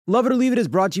Love It or Leave It is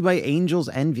brought to you by Angel's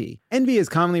Envy. Envy is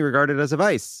commonly regarded as a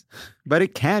vice, but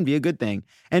it can be a good thing.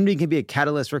 Envy can be a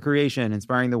catalyst for creation,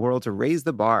 inspiring the world to raise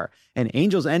the bar. And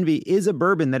Angel's Envy is a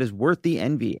bourbon that is worth the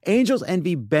envy. Angel's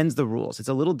Envy bends the rules. It's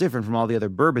a little different from all the other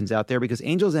bourbons out there because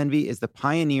Angel's Envy is the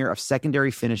pioneer of secondary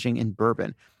finishing in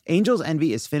bourbon. Angel's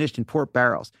Envy is finished in port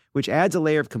barrels, which adds a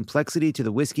layer of complexity to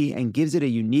the whiskey and gives it a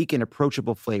unique and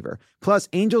approachable flavor. Plus,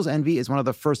 Angel's Envy is one of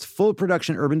the first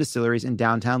full-production urban distilleries in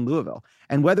downtown Louisville.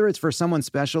 And whether it's for someone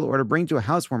special or to bring to a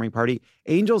housewarming party,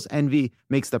 Angel's Envy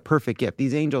makes the perfect gift.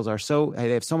 These angels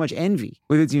they have so much envy.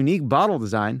 With its unique bottle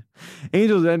design,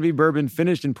 Angel's Envy bourbon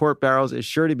finished in port barrels is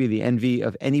sure to be the envy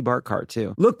of any bar cart,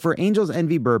 too. Look for Angel's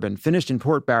Envy bourbon finished in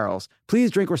port barrels.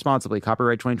 Please drink responsibly.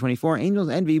 Copyright 2024, Angel's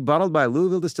Envy, bottled by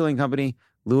Louisville Distilling Company,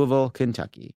 Louisville,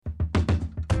 Kentucky.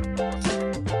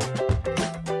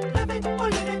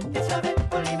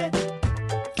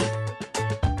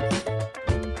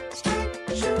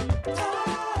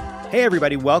 Hey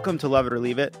everybody, welcome to Love It or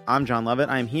Leave It. I'm John Lovett.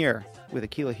 I'm here with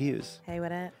Akilah Hughes. Hey,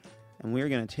 what up? And we're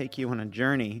going to take you on a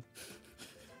journey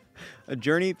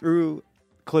through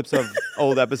clips of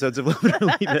old episodes of Love It or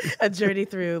Leave It. A journey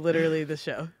through literally the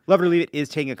show. Love It or Leave It is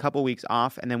taking a couple weeks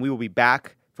off, and then we will be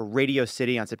back for Radio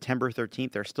City on September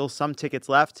 13th. There are still some tickets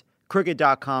left.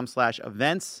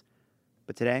 Crooked.com/events.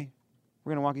 But today,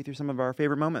 we're going to walk you through some of our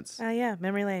favorite moments. Yeah,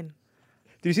 memory lane.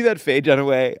 Do you see that Faye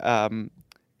Dunaway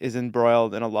is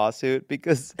embroiled in a lawsuit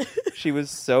because she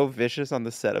was so vicious on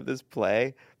the set of this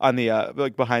play, on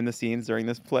the behind the scenes during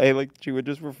this play? Like, she would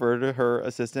just refer to her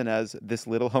assistant as this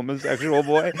little homosexual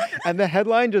boy. And the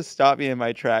headline just stopped me in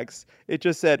my tracks. It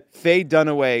just said, Faye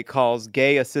Dunaway calls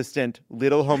gay assistant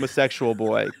little homosexual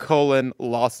boy,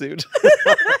 lawsuit.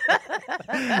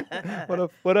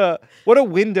 What a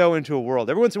window into a world.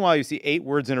 Every once in a while you see 8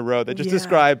 words in a row that just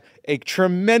describe a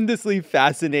tremendously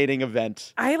fascinating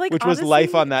event, which was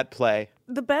life on that play.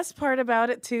 The best part about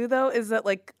it too, though, is that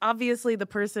obviously the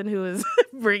person who is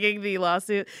bringing the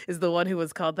lawsuit is the one who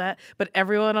was called that, but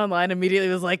everyone online immediately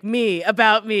was like, me,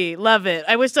 about me, love it.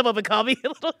 I wish someone would call me a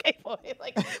little gay boy.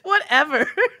 Whatever.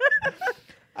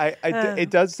 It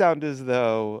does sound as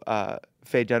though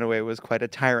Faye Dunaway was quite a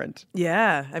tyrant.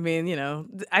 Yeah. I mean,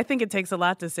 I think it takes a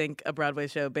lot to sink a Broadway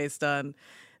show based on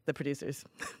the producers.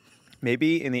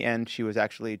 Maybe in the end, she was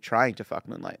actually trying to fuck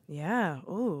Moonlight. Yeah.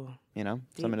 Ooh.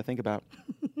 Something to think about.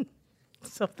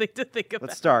 Something to think about.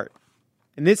 Let's start.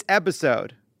 In this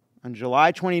episode, on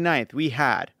July 29th, we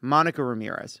had Monica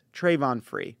Ramirez, Trayvon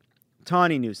Free,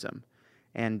 Tawny Newsome,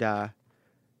 and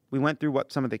we went through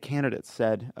what some of the candidates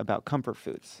said about comfort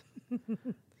foods.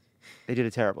 They did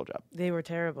a terrible job. They were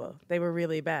terrible. They were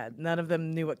really bad. None of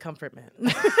them knew what comfort meant.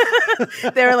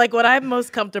 They were like, what I'm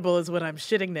most comfortable is when I'm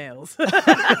shitting nails.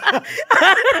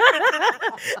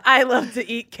 I love to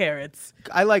eat carrots.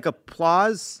 I like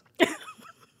applause.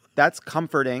 That's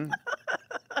comforting.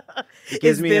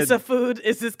 Is this a food?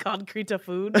 Is this concrete a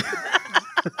food?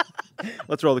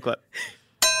 Let's roll the clip.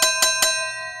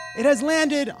 It has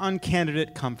landed on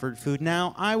candidate comfort food.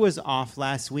 Now, I was off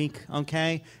last week,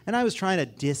 okay? And I was trying to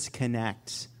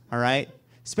disconnect, all right?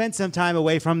 Spent some time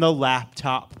away from the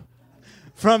laptop,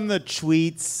 from the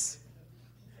tweets.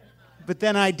 But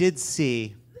then I did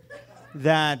see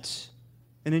that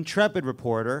an intrepid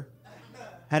reporter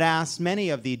had asked many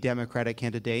of the Democratic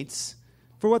candidates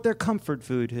for what their comfort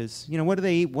food is. What do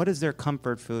they eat? What is their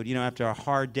comfort food? After a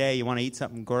hard day, you want to eat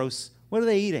something gross. What are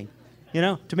they eating?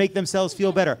 To make themselves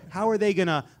feel better. How are they going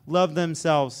to love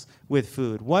themselves with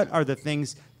food? What are the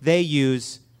things they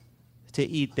use to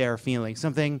eat their feelings?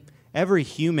 Something every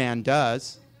human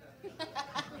does.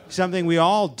 Something we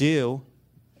all do.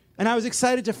 And I was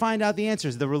excited to find out the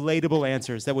answers, the relatable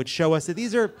answers that would show us that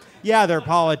these are, they're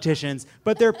politicians,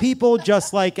 but they're people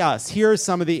just like us. Here are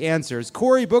some of the answers.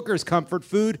 Cory Booker's comfort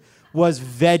food was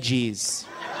veggies.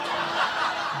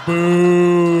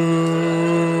 Boo.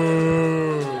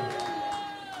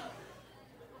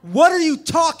 What are you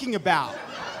talking about?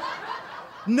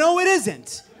 No, it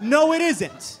isn't. No, it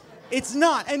isn't. It's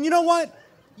not. And you know what?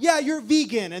 Yeah, you're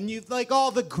vegan, and you like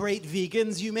all the great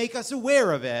vegans, you make us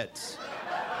aware of it.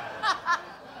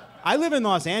 I live in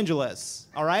Los Angeles,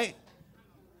 all right?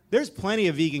 There's plenty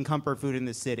of vegan comfort food in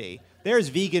this city. There's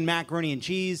vegan macaroni and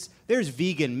cheese. There's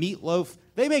vegan meatloaf.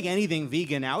 They make anything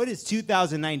vegan now. It is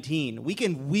 2019. We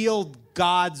can wield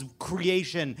God's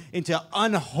creation into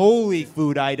unholy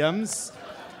food items.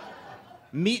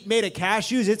 Meat made of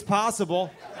cashews, it's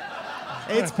possible.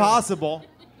 It's possible.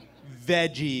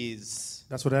 Veggies.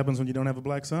 That's what happens when you don't have a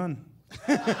black son.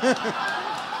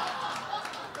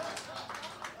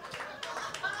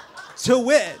 To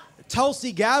wit,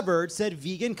 Tulsi Gabbard said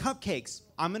vegan cupcakes.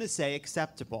 I'm going to say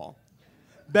acceptable.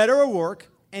 Beto O'Rourke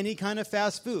any kind of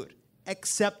fast food.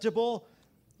 Acceptable,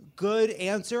 good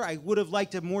answer. I would have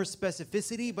liked a more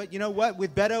specificity, but you know what?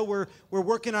 With Beto, we're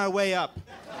working our way up.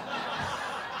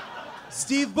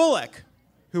 Steve Bullock,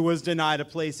 who was denied a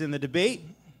place in the debate,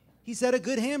 he said a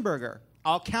good hamburger.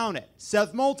 I'll count it.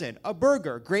 Seth Moulton, a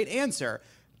burger. Great answer.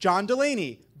 John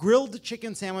Delaney, grilled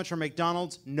chicken sandwich from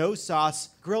McDonald's, no sauce,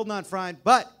 grilled not fried,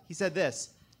 but he said this,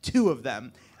 2 of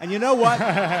them. And you know what?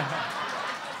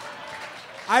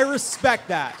 I respect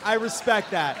that.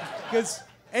 Because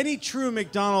any true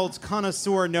McDonald's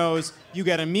connoisseur knows you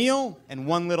get a meal and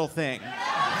one little thing.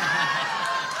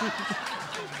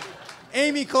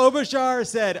 Amy Klobuchar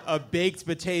said a baked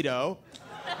potato,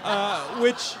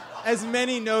 which, as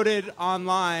many noted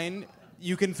online,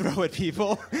 you can throw at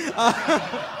people.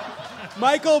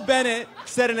 Michael Bennett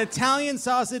said an Italian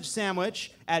sausage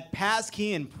sandwich at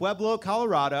Pasquis in Pueblo,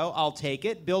 Colorado. I'll take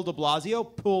it. Bill de Blasio,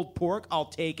 pulled pork. I'll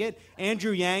take it.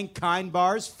 Andrew Yang, Kind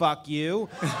Bars. Fuck you.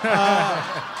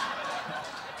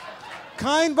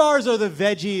 Kind Bars are the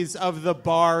veggies of the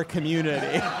bar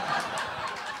community.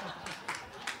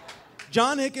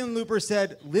 John Hickenlooper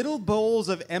said little bowls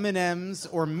of M&Ms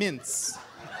or mints.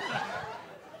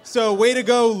 So way to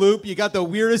go, Loop. You got the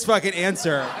weirdest fucking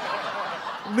answer.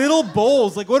 Little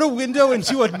bowls. Like, what a window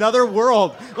into another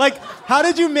world. Like, how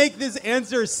did you make this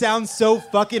answer sound so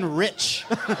fucking rich?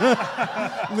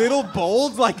 Little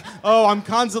bowls? Like, oh, I'm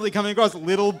constantly coming across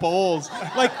little bowls.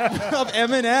 Like, of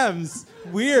M&Ms.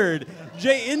 Weird.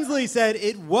 Jay Inslee said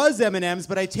it was M&Ms,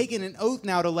 but I've taken an oath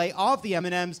now to lay off the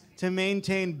M&Ms to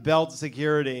maintain belt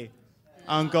security.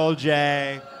 Uncle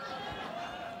Jay.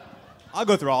 I'll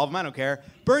go through all of them. I don't care.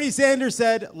 Bernie Sanders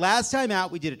said, last time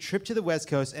out, we did a trip to the West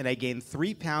Coast and I gained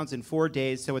 3 pounds in 4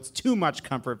 days, so it's too much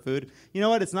comfort food. You know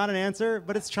what? It's not an answer,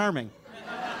 but it's charming.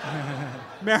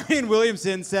 Marianne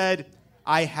Williamson said,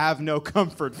 I have no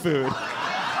comfort food.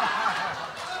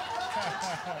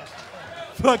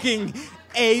 Fucking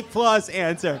A+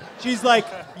 answer. She's like,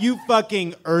 you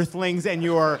fucking earthlings and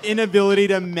your inability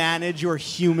to manage your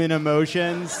human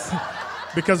emotions.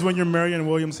 Because when you're Marianne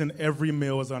Williamson, every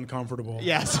meal is uncomfortable.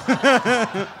 Yes.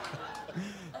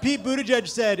 Pete Buttigieg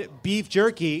said beef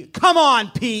jerky. Come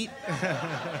on, Pete.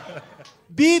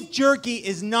 Beef jerky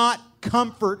is not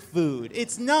comfort food.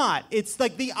 It's not. It's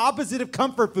like the opposite of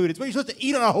comfort food. It's what you're supposed to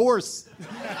eat on a horse.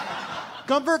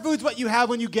 Comfort food's what you have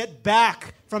when you get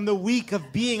back from the week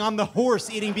of being on the horse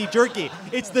eating beef jerky.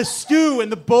 It's the stew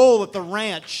and the bowl at the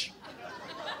ranch.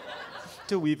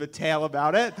 To weave a tale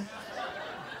about it.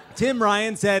 Tim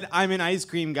Ryan said, I'm an ice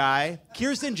cream guy.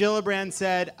 Kirsten Gillibrand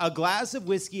said, a glass of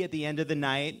whiskey at the end of the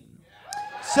night.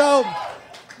 So,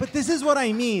 but this is what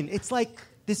I mean. It's like,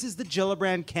 this is the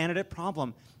Gillibrand candidate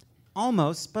problem.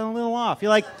 Almost, but a little off. You're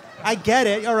like, I get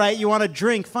it. All right, you want a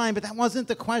drink, fine, but that wasn't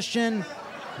the question.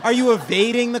 Are you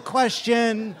evading the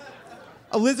question?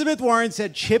 Elizabeth Warren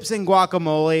said chips and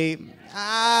guacamole.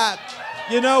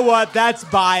 You know what? That's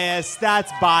bias.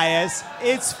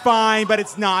 It's fine, but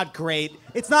it's not great.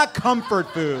 It's not comfort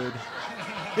food.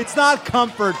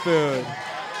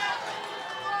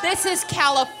 This is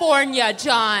California,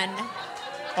 John.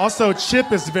 Also,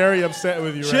 Chip is very upset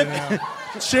with you right now.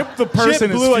 Chip the person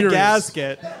Chip blew is furious. a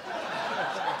gasket.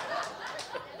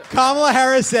 Kamala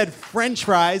Harris said French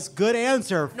fries. Good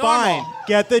answer. Normal. Fine.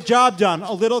 Get the job done.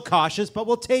 A little cautious, but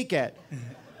we'll take it.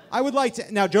 I would like to...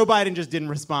 Now, Joe Biden just didn't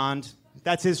respond.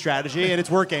 That's his strategy, and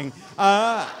it's working.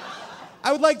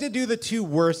 I would like to do the 2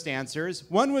 worst answers.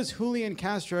 One was Julian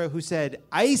Castro, who said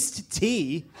iced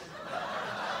tea.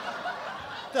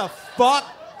 The fuck?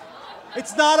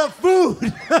 It's not a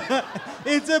food.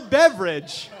 It's a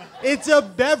beverage.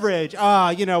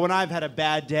 When I've had a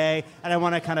bad day and I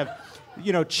want to kind of,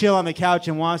 chill on the couch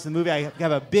and watch the movie, I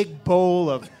have a big bowl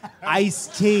of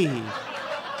iced tea.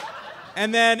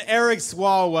 And then Eric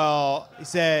Swalwell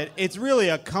said, it's really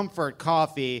a comfort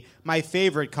coffee. My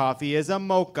favorite coffee is a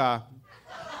mocha.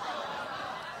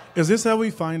 Is this how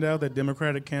we find out that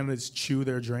Democratic candidates chew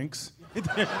their drinks?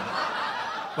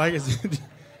 Like, is it...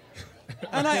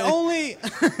 And I only...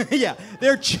 yeah,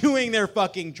 they're chewing their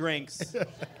fucking drinks.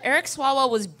 Eric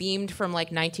Swalwell was beamed from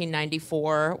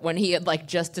 1994 when he had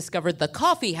just discovered the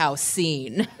coffee house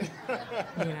scene.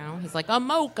 He's like, a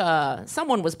mocha.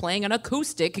 Someone was playing an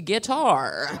acoustic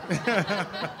guitar.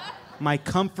 My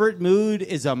comfort mood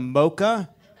is a mocha.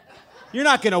 You're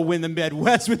not gonna win the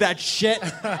Midwest with that shit.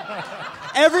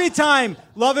 Every time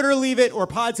Love It or Leave It or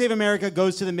Pod Save America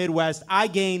goes to the Midwest, I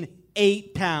gain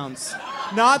 8 pounds.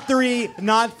 Not 3,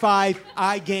 not 5,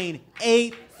 I gain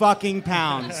 8 fucking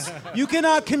pounds. You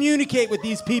cannot communicate with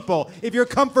these people if your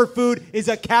comfort food is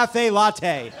a cafe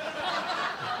latte.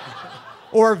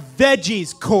 Or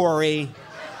veggies, Corey.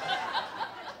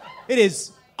 It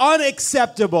is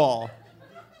unacceptable.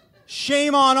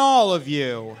 Shame on all of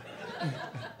you.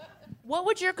 What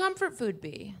would your comfort food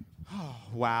be?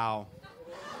 Wow.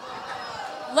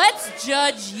 Let's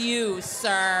judge you,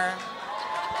 sir.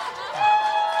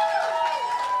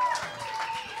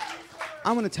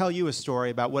 I'm going to tell you a story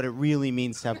about what it really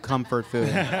means to have comfort food.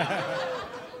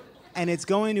 And it's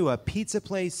going to a pizza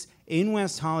place in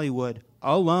West Hollywood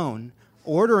alone,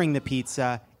 ordering the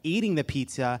pizza, eating the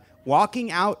pizza,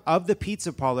 walking out of the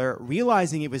pizza parlor,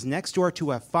 realizing it was next door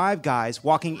to a Five Guys,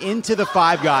 walking into the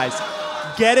Five Guys,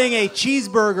 getting a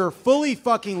cheeseburger fully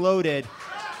fucking loaded,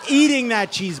 eating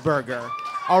that cheeseburger.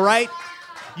 All right?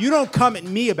 You don't come at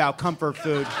me about comfort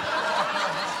food.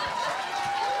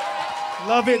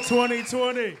 Love it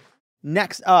 2020.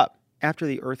 Next up, after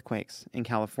the earthquakes in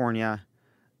California,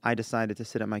 I decided to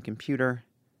sit at my computer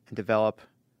and develop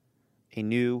a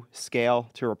new scale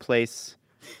to replace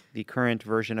the current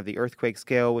version of the earthquake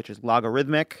scale, which is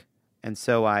logarithmic. And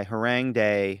so I harangued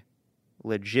a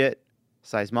legit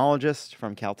seismologist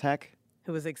from Caltech.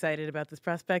 Who was excited about this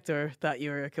prospect or thought you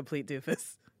were a complete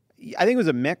doofus? I think it was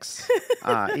a mix.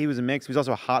 He was a mix. He was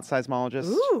also a hot seismologist.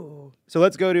 Ooh. So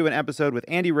let's go to an episode with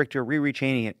Andy Richter, Riri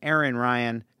Cheney, and Aaron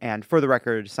Ryan. And for the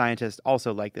record, scientists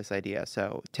also like this idea.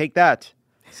 So take that,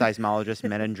 seismologist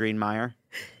Menendrine Meyer.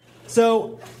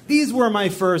 So these were my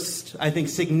first, I think,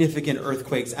 significant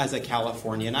earthquakes as a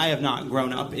Californian. I have not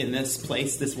grown up in this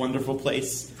place, this wonderful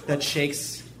place that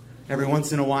shakes every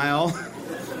once in a while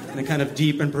in a kind of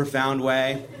deep and profound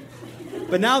way.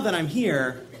 But now that I'm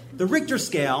here, the Richter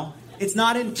scale, it's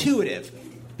not intuitive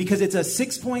because it's a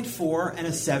 6.4 and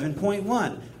a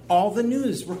 7.1. All the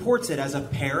news reports it as a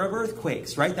pair of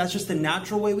earthquakes, right? That's just the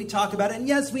natural way we talk about it. And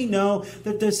yes, we know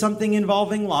that there's something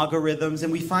involving logarithms,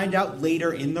 and we find out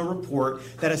later in the report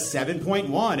that a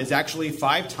 7.1 is actually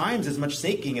 5 times as much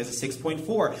shaking as a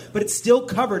 6.4. But it's still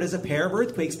covered as a pair of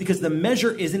earthquakes because the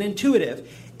measure isn't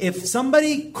intuitive. If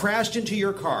somebody crashed into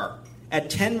your car at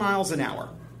 10 miles an hour,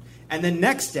 and the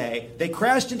next day they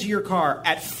crashed into your car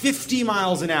at 50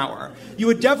 miles an hour, you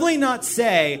would definitely not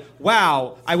say,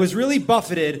 wow, I was really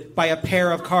buffeted by a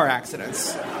pair of car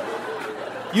accidents.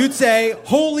 You'd say,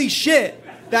 holy shit,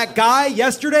 that guy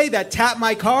yesterday that tapped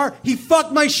my car, he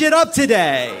fucked my shit up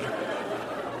today.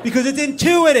 Because it's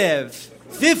intuitive.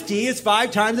 50 is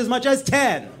 5 times as much as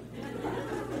 10.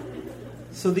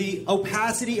 So the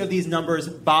opacity of these numbers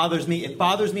bothers me. It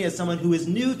bothers me as someone who is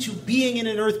new to being in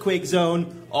an earthquake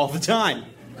zone all the time.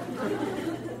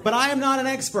 But I am not an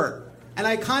expert. And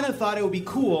I kind of thought it would be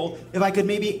cool if I could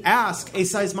maybe ask a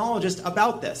seismologist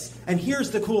about this. And here's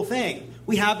the cool thing.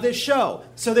 We have this show.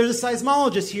 So there's a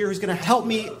seismologist here who's going to help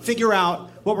me figure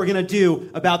out what we're going to do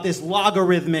about this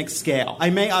logarithmic scale. I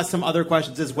may ask some other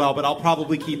questions as well, but I'll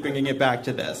probably keep bringing it back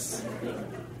to this.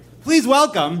 Please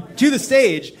welcome to the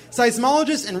stage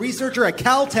seismologist and researcher at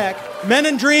Caltech,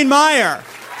 Menendrine Meyer.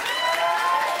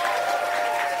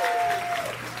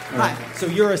 Hi. So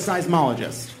you're a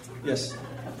seismologist. Yes.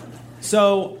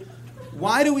 So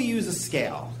why do we use a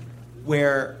scale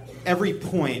where every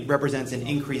point represents an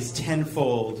increase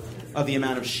tenfold of the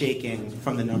amount of shaking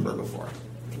from the number before?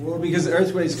 Well, because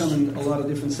earthquakes come in a lot of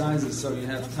different sizes, so you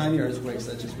have tiny earthquakes,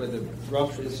 such as where the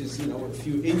rough is just, a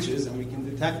few inches, and we can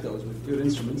detect those with good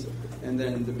instruments. And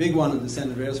then the big one on the San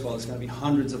Andreas Fault is going to be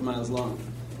hundreds of miles long.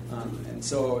 And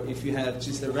so if you had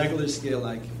just a regular scale,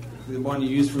 like the one you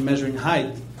use for measuring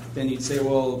height, then you'd say,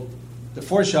 well, the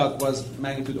foreshock was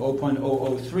magnitude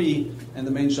 0.003, and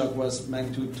the main shock was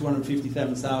magnitude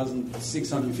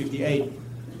 257,658.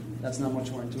 That's not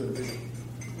much more intuitive, is it?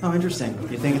 Oh, interesting.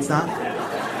 You think it's not?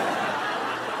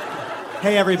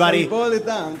 Hey, everybody. So boil it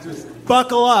down. Just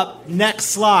buckle up. Next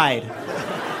slide.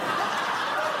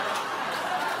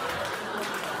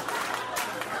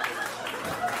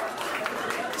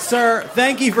 Sir,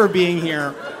 thank you for being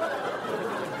here.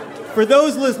 For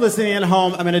those listening at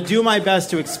home, I'm going to do my best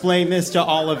to explain this to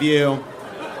all of you.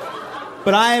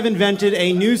 But I have invented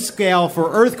a new scale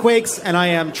for earthquakes, and I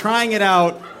am trying it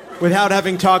out without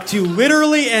having talked to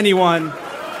literally anyone,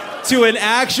 to an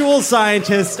actual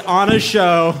scientist on a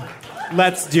show.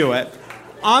 Let's do it.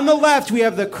 On the left, we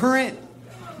have the current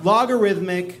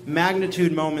logarithmic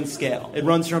magnitude moment scale. It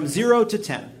runs from 0 to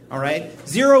 10, all right?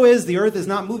 0 is the Earth is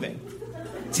not moving.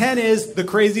 10 is the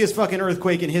craziest fucking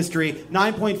earthquake in history.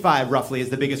 9.5, roughly, is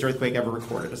the biggest earthquake ever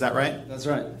recorded. Is that right? That's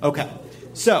right. Okay.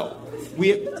 So,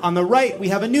 on the right, we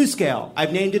have a new scale.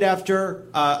 I've named it after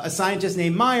a scientist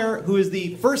named Meyer, who is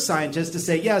the first scientist to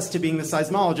say yes to being the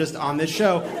seismologist on this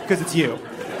show, because it's you.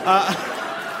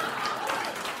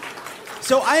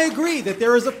 So I agree that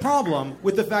there is a problem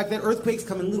with the fact that earthquakes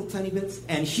come in little tiny bits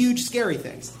and huge scary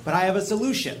things. But I have a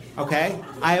solution, okay?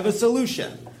 I have a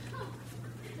solution.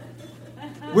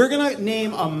 we're going to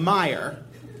name a Meyer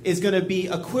is going to be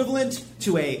equivalent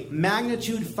to a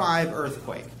magnitude 5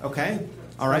 earthquake, okay?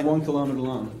 All right? 1 kilometer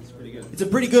long. It's pretty good. It's a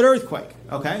pretty good earthquake,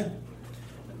 okay?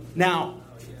 Now,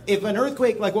 if an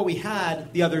earthquake like what we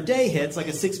had the other day hits, like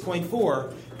a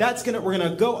 6.4, we're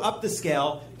gonna go up the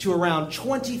scale to around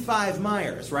 25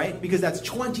 Meyers, right? Because that's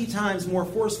 20 times more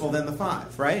forceful than the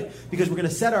 5, right? Because we're gonna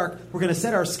set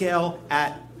our scale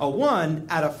at a 1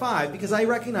 out of 5, because I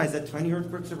recognize that tiny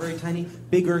earthquakes are very tiny,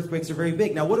 big earthquakes are very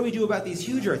big. Now, what do we do about these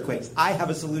huge earthquakes? I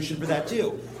have a solution for that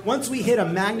too. Once we hit a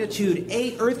magnitude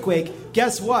 8 earthquake,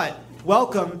 guess what?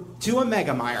 Welcome to a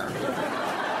Megameyer.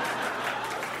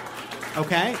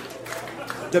 Okay?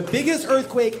 The biggest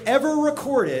earthquake ever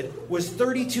recorded was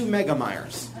 32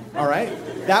 megameyers. All right?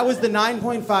 That was the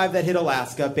 9.5 that hit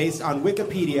Alaska based on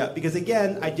Wikipedia, because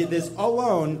again, I did this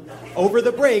alone over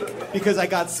the break because I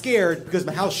got scared because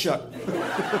my house shook.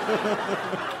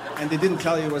 And they didn't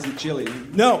tell you it was in Chile.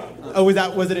 No. Oh,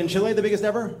 was it in Chile, the biggest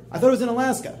ever? I thought it was in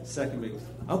Alaska. Second biggest.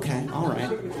 Okay, all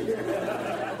right.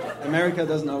 America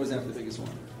doesn't always have the biggest one.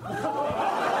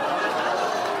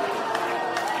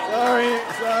 Sorry.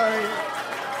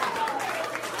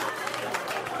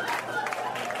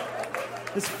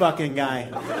 This fucking guy.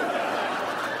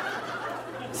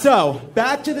 So,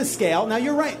 back to the scale. Now,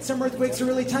 you're right. Some earthquakes are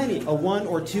really tiny. A 1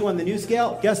 or 2 on the new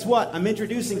scale. Guess what? I'm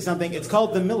introducing something. It's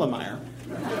called the millimeyer.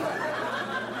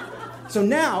 So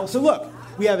look.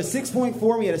 We have a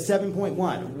 6.4, we had a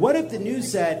 7.1. What if the news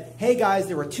said, hey guys,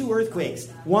 there were 2 earthquakes.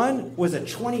 One was a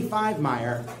 25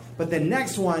 Meyer, but the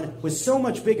next one was so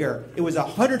much bigger. It was a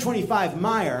 125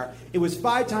 Meyer. It was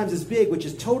 5 times as big, which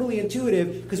is totally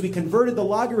intuitive because we converted the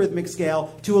logarithmic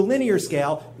scale to a linear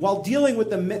scale while dealing with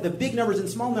the big numbers and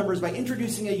small numbers by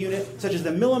introducing a unit such as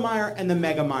the millimeyer and the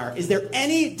megameyer. Is there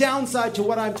any downside to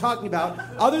what I'm talking about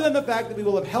other than the fact that we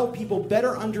will have helped people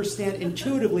better understand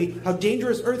intuitively how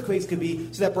dangerous earthquakes could be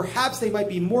so that perhaps they might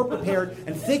be more prepared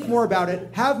and think more about it,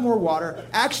 have more water,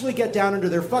 actually get down under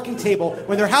their fucking table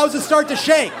when their houses start to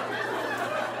shake?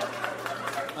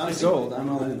 I'm sold. I'm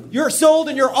all in. You're sold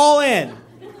and you're all in.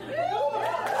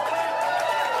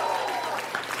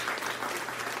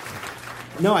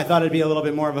 No, I thought it'd be a little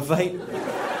bit more of a fight.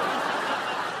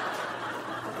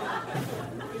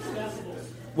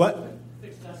 What?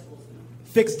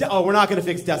 We're not going to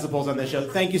fix decibels on this show.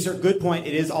 Thank you, sir. Good point.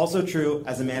 It is also true,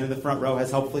 as a man in the front row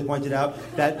has helpfully pointed out,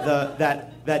 that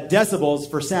that decibels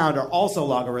for sound are also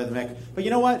logarithmic. But you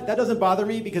know what? That doesn't bother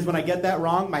me because when I get that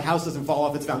wrong, my house doesn't fall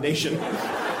off its foundation.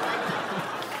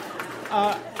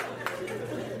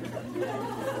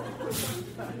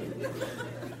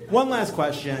 One last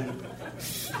question.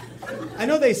 I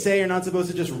know they say you're not supposed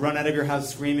to just run out of your house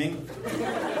screaming,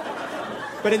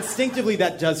 but instinctively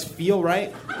that does feel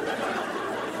right.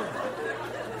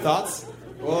 Thoughts?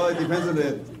 Well, it depends on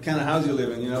the kind of house you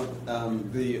live in, you know.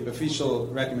 The official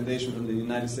recommendation from the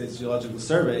United States Geological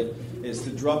Survey is to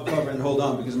drop cover and hold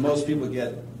on because most people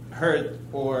get hurt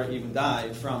or even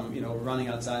die from, you know, running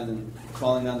outside and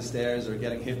falling down the stairs or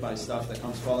getting hit by stuff that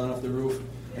comes falling off the roof.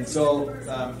 And so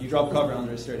you drop cover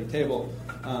under a sturdy table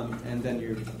and then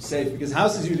you're safe because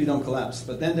houses usually don't collapse.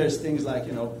 But then there's things like,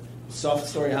 you know, soft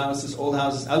story houses, old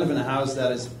houses. I live in a house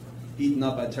that is eaten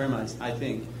up by termites, I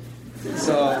think.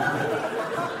 So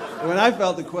when I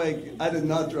felt the quake, I did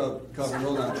not drop cover and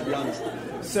hold on, to be honest.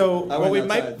 So what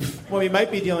we might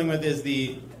be dealing with is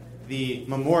the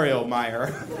Memorial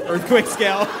Meyer earthquake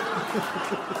scale.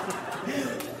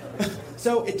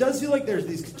 So it does feel like there's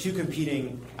these two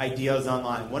competing ideas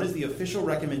online. One is the official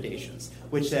recommendations,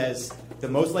 which says the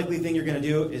most likely thing you're going to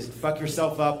do is fuck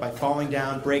yourself up by falling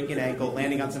down, breaking an ankle,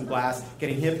 landing on some glass,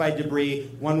 getting hit by debris.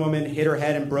 One woman hit her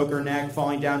head and broke her neck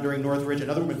falling down during Northridge.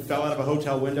 Another woman fell out of a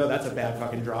hotel window. That's a bad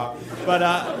fucking drop.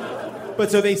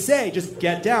 But so they say just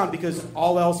get down because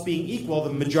all else being equal,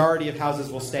 the majority of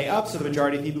houses will stay up, so the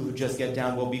majority of people who just get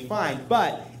down will be fine.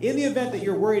 But in the event that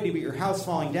you're worried about your house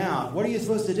falling down, what are you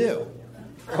supposed to do?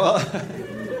 Well,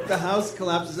 if the house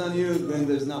collapses on you, then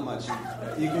there's not much.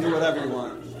 You can do whatever you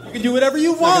want. You can do whatever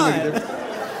you want.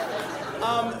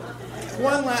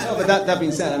 One last. No, but that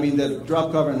being said, I mean, the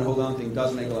drop cover and hold on thing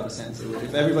does make a lot of sense.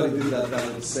 If everybody did that,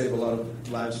 that would save a lot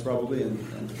of lives probably and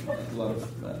a lot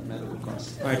of medical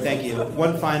costs. All right, thank you.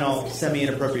 One final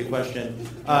semi-inappropriate question.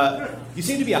 You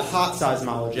seem to be a hot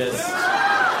seismologist.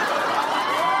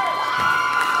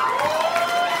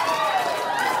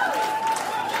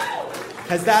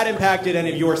 Has that impacted any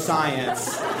of your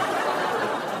science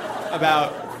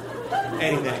about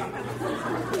anything?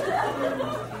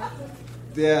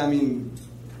 Yeah, I mean,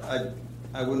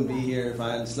 I wouldn't be here if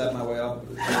I hadn't slept my way up.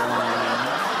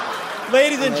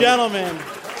 Ladies and gentlemen,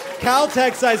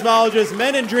 Caltech seismologist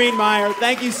Menon Drienmeyer.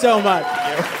 Thank you so much.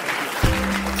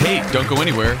 Hey, don't go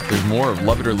anywhere. There's more of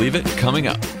Love It or Leave It coming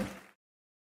up.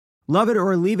 Love It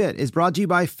or Leave It is brought to you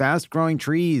by Fast Growing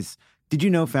Trees. Did you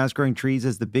know Fast Growing Trees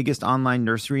is the biggest online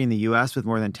nursery in the U.S. with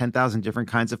more than 10,000 different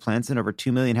kinds of plants and over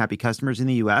 2 million happy customers in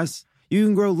the U.S.? You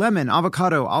can grow lemon,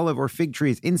 avocado, olive, or fig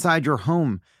trees inside your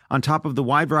home. On top of the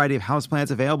wide variety of houseplants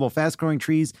available, Fast Growing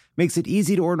Trees makes it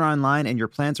easy to order online, and your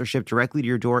plants are shipped directly to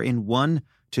your door in 1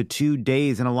 to 2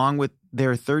 days. And along with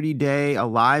their 30-day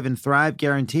Alive and Thrive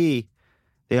guarantee,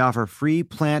 they offer free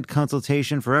plant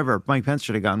consultation forever. Mike Pence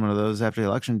should have gotten one of those after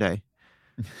Election Day.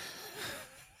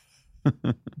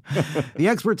 The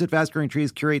experts at Fast Growing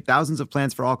Trees curate thousands of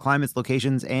plants for all climates,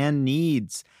 locations, and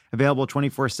needs. Available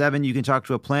 24/7, you can talk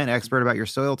to a plant expert about your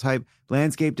soil type,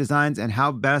 landscape designs, and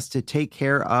how best to take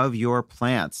care of your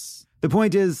plants. The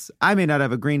point is, I may not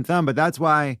have a green thumb, but that's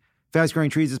why Fast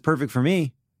Growing Trees is perfect for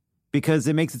me, because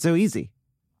it makes it so easy.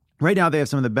 Right now, they have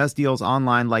some of the best deals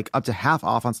online, like up to half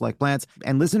off on select plants.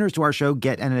 And listeners to our show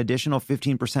get an additional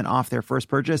 15% off their first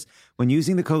purchase when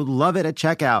using the code LOVEIT at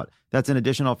checkout. That's an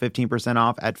additional 15%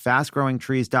 off at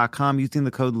fastgrowingtrees.com using the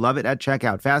code LOVEIT at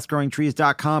checkout.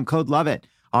 Fastgrowingtrees.com, code LOVEIT.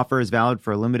 Offer is valid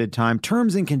for a limited time.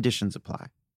 Terms and conditions apply.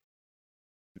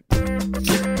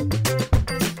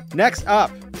 Next up,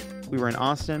 we were in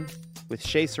Austin with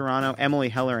Shea Serrano, Emily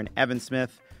Heller, and Evan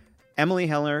Smith. Emily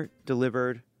Heller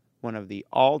delivered one of the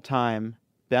all-time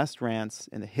best rants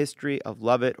in the history of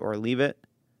Love It or Leave It,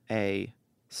 a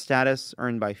status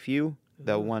earned by few,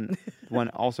 though one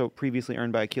also previously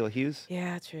earned by Akilah Hughes.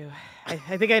 Yeah, true. I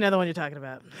think I know the one you're talking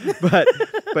about.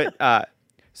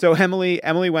 So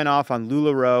Emily went off on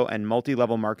LuLaRoe and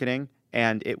multi-level marketing,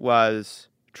 and it was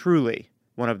truly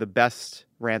one of the best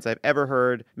rants I've ever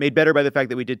heard, made better by the fact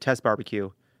that we did test barbecue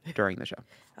during the show.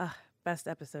 Best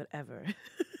episode ever.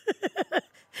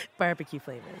 Barbecue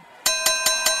flavored.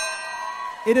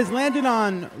 It has landed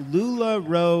on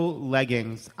LuLaRoe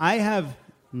leggings. I have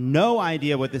no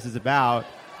idea what this is about.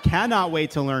 Cannot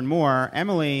wait to learn more.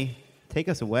 Emily, take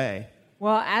us away.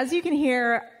 Well, as you can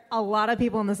hear, a lot of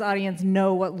people in this audience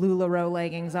know what LuLaRoe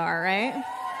leggings are, right?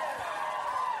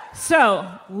 So,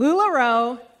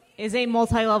 LuLaRoe is a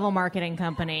multi-level marketing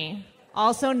company,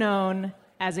 also known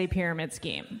as a pyramid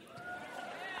scheme.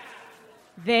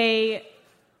 They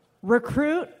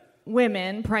recruit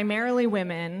women, primarily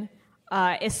women,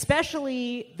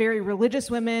 especially very religious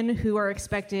women who are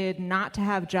expected not to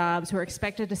have jobs, who are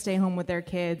expected to stay home with their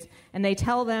kids, and they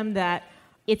tell them that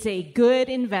it's a good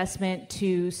investment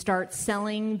to start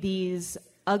selling these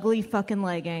ugly fucking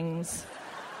leggings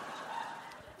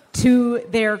to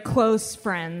their close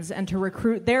friends and to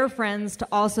recruit their friends to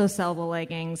also sell the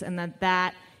leggings, and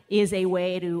that is a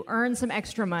way to earn some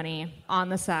extra money on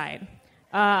the side.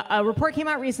 A report came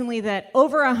out recently that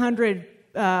over 100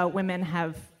 women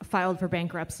have filed for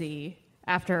bankruptcy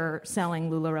after selling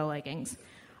LuLaRoe leggings.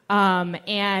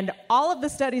 And all of the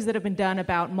studies that have been done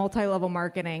about multi-level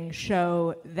marketing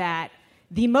show that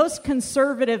the most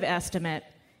conservative estimate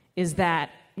is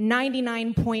that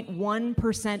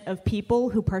 99.1% of people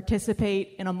who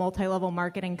participate in a multi-level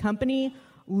marketing company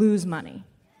lose money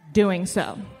doing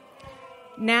so.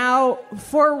 Now,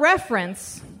 for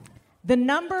reference, the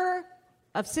number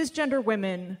of cisgender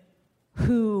women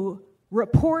who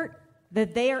report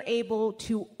that they are able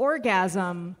to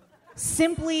orgasm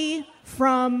simply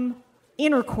from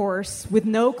intercourse with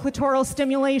no clitoral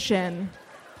stimulation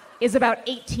is about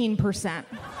 18%.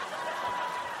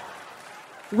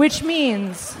 Which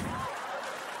means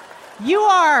you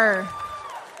are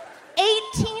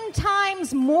 18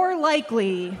 times more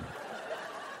likely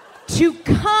to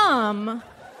come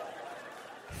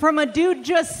from a dude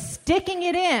just sticking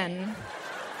it in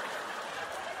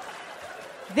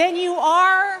than you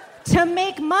are to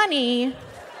make money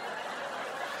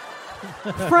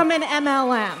from an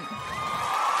MLM.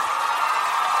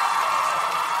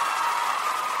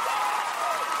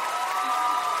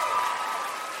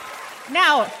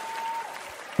 Now,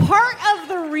 part of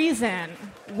the reason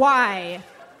why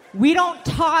we don't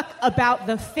talk about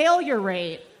the failure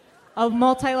rate of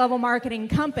multi-level marketing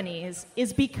companies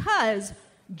is because,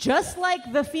 just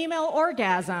like the female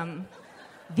orgasm,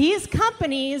 these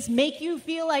companies make you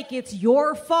feel like it's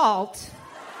your fault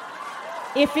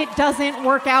if it doesn't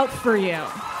work out for you.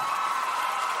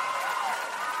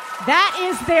 That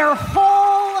is their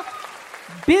whole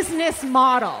business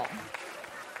model,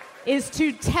 is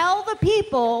to tell the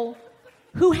people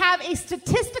who have a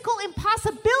statistical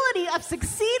impossibility of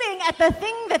succeeding at the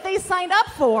thing that they signed up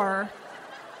for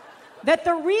that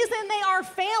the reason they are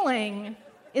failing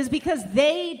is because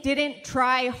they didn't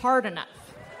try hard enough.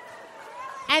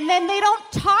 And then they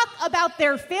don't talk about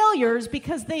their failures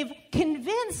because they've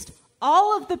convinced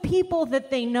all of the people that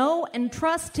they know and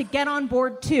trust to get on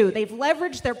board too. They've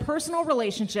leveraged their personal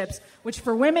relationships, which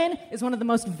for women is one of the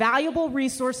most valuable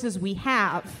resources we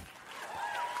have.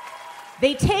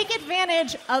 They take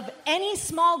advantage of any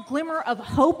small glimmer of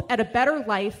hope at a better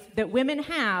life that women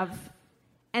have,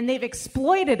 and they've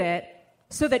exploited it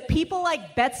so that people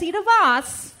like Betsy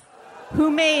DeVos,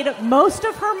 who made most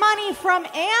of her money from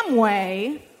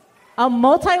Amway, a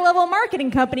multi-level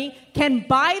marketing company, can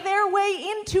buy their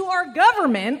way into our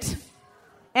government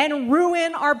and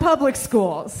ruin our public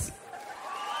schools.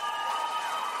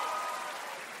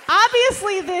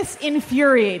 Obviously, this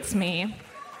infuriates me.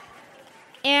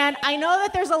 And I know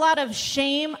that there's a lot of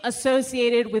shame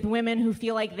associated with women who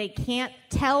feel like they can't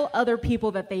tell other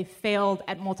people that they failed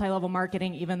at multi-level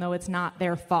marketing even though it's not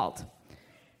their fault.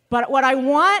 But what I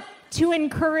want to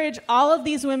encourage all of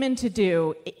these women to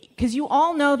do, because you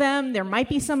all know them, there might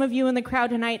be some of you in the crowd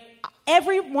tonight,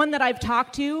 everyone that I've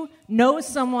talked to knows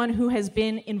someone who has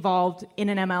been involved in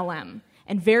an MLM,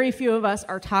 and very few of us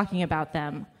are talking about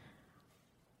them.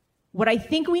 What I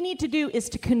think we need to do is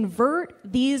to convert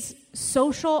these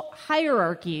social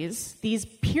hierarchies, these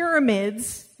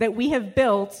pyramids that we have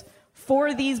built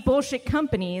for these bullshit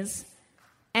companies,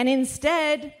 and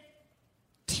instead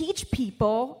teach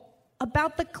people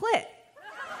about the clit.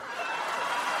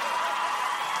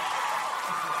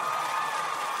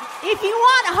 If you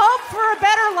want hope for a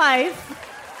better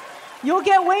life, you'll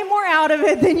get way more out of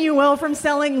it than you will from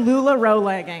selling LuLaRoe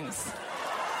leggings.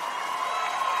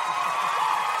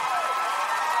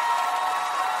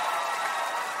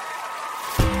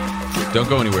 Don't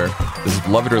go anywhere. This is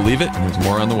Love It or Leave It, and there's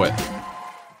more on the way.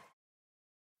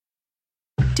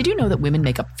 Did you know that women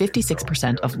make up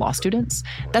 56% of law students?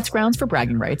 That's grounds for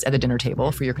bragging rights at the dinner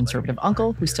table for your conservative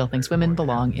uncle who still thinks women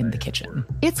belong in the kitchen.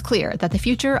 It's clear that the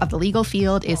future of the legal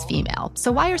field is female.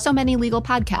 So why are so many legal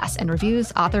podcasts and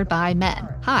reviews authored by men?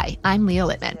 Hi, I'm Leah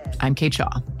Littman. I'm Kate Shaw.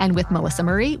 And with Melissa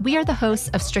Murray, we are the hosts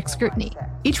of Strict Scrutiny.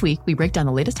 Each week, we break down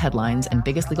the latest headlines and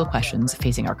biggest legal questions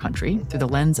facing our country through the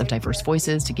lens of diverse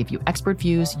voices to give you expert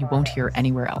views you won't hear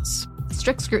anywhere else.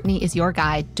 Strict Scrutiny is your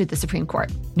guide to the Supreme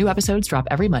Court. New episodes drop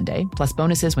every Monday, plus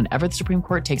bonuses whenever the Supreme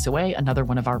Court takes away another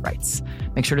one of our rights.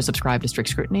 Make sure to subscribe to Strict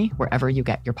Scrutiny wherever you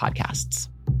get your podcasts.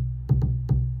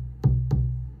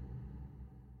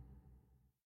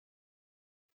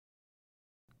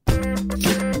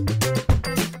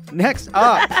 Next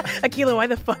up. Akilah, why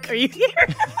the fuck are you here?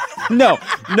 No,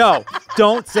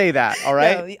 don't say that, all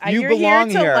right? No, you you're belong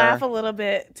here to here. laugh a little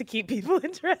bit to keep people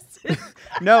interested.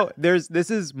 No, this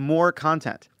is more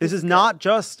content. This is not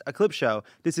just a clip show.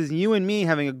 This is you and me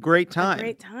having a great time. A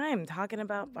great time talking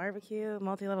about barbecue,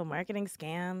 multi-level marketing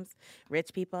scams,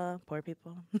 rich people, poor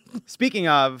people. Speaking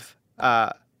of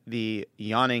the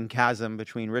yawning chasm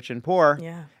between rich and poor,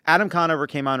 Yeah. Adam Conover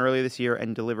came on earlier this year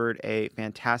and delivered a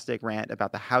fantastic rant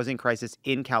about the housing crisis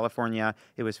in California.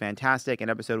 It was fantastic. An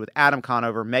episode with Adam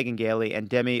Conover, Megan Gailey, and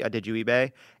Demi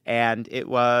Adejuibe. And it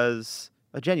was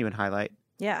a genuine highlight.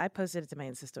 Yeah, I posted it to my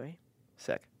Insta story.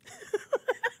 Sick.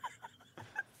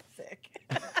 Sick.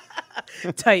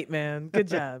 Tight, man. Good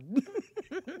job.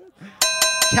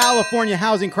 California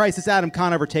housing crisis. Adam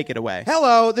Conover, take it away.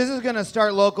 Hello, this is going to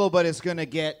start local, but it's going to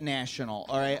get national,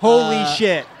 all right? Holy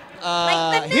shit.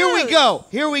 Like the Here we news. go.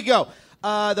 Here we go.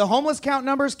 The homeless count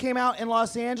numbers came out in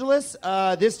Los Angeles.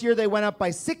 This year they went up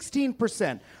by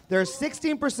 16%. There are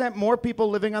 16% more people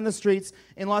living on the streets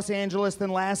in Los Angeles than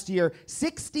last year.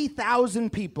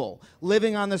 60,000 people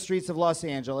living on the streets of Los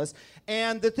Angeles.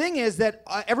 And the thing is that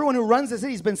everyone who runs the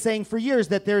city has been saying for years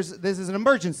that this is an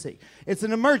emergency. It's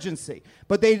an emergency.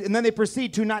 And then they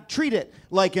proceed to not treat it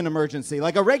like an emergency.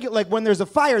 Like when there's a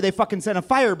fire, they fucking send a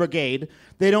fire brigade.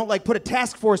 They don't put a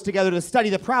task force together to study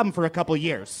the problem for a couple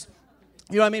years.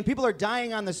 You know what I mean? People are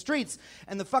dying on the streets,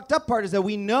 and the fucked up part is that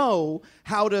we know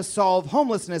how to solve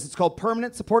homelessness. It's called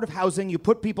permanent supportive housing. You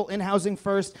put people in housing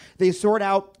first. They sort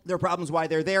out their problems while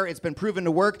they're there. It's been proven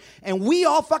to work, and we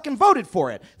all fucking voted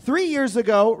for it. 3 years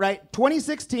ago, right,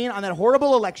 2016, on that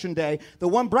horrible election day, the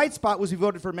one bright spot was we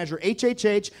voted for Measure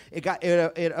HHH.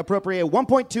 It appropriated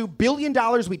 $1.2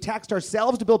 billion. We taxed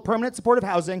ourselves to build permanent supportive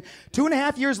housing.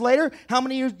 2.5 years later, how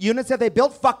many units have they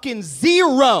built? Fucking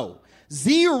zero.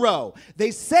 Zero.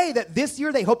 They say that this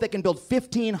year they hope they can build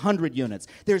 1,500 units.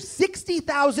 There's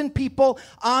 60,000 people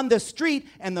on the street,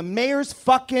 and the mayor's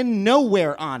fucking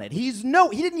nowhere on it. He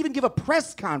didn't even give a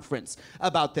press conference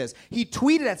about this. He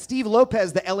tweeted at Steve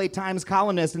Lopez, the LA Times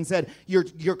columnist, and said,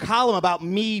 your column about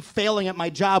me failing at my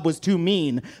job was too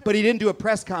mean, but he didn't do a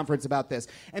press conference about this.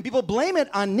 And people blame it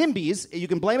on NIMBYs. You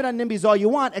can blame it on NIMBYs all you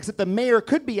want, except the mayor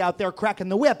could be out there cracking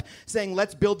the whip, saying,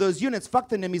 let's build those units. Fuck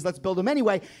the NIMBYs, let's build them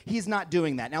anyway. He's not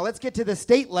doing that. Now let's get to the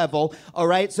state level, all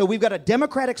right? So we've got a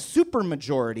Democratic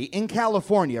supermajority in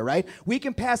California, right? We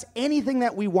can pass anything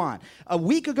that we want. A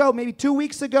week ago, maybe 2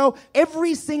 weeks ago,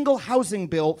 every single housing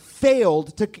bill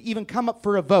failed to even come up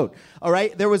for a vote, all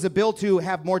right? There was a bill to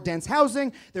have more dense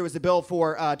housing. There was a bill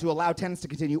to allow tenants to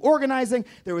continue organizing.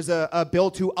 There was a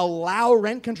bill to allow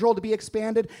rent control to be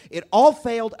expanded. It all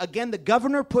failed. Again, the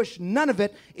governor pushed none of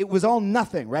it. It was all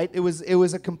nothing, right? It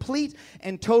was a complete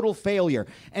and total failure.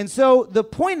 And so the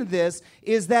point of this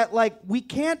is that, like, we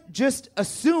can't just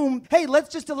assume, hey, let's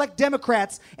just elect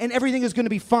Democrats and everything is going to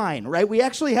be fine, right? We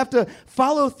actually have to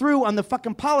follow through on the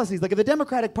fucking policies. Like, if the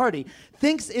Democratic Party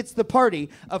thinks it's the party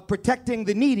of protecting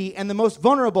the needy and the most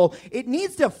vulnerable, it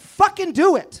needs to fucking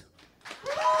do it.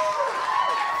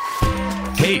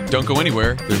 Hey, don't go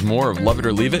anywhere. There's more of Love It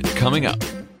or Leave It coming up.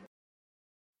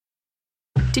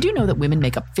 Did you know that women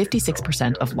make up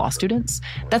 56% of law students?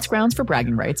 That's grounds for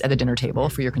bragging rights at the dinner table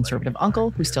for your conservative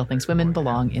uncle who still thinks women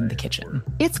belong in the kitchen.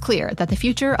 It's clear that the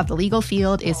future of the legal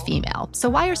field is female. So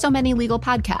why are so many legal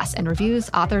podcasts and reviews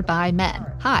authored by men?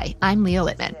 Hi, I'm Leah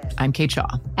Littman. I'm Kate Shaw.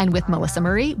 And with Melissa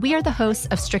Murray, we are the hosts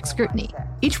of Strict Scrutiny.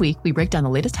 Each week, we break down the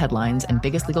latest headlines and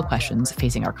biggest legal questions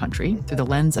facing our country through the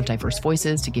lens of diverse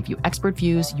voices to give you expert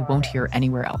views you won't hear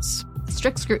anywhere else.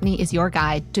 Strict Scrutiny is your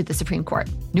guide to the Supreme Court.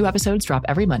 New episodes drop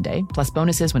every Monday, plus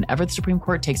bonuses whenever the Supreme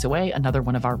Court takes away another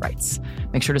one of our rights.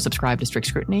 Make sure to subscribe to Strict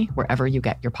Scrutiny wherever you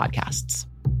get your podcasts.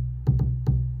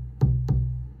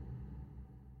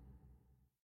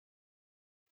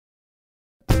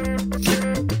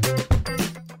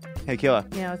 Hey, Killa.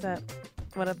 Yeah, what's up?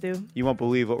 What up, dude? You won't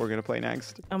believe what we're going to play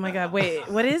next. Oh my God, wait,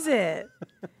 what is it?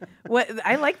 What?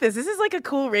 I like this. This is like a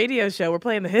cool radio show. We're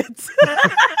playing the hits.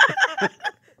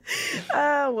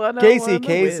 Casey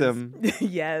Kasem.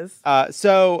 Yes.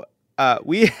 So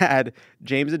we had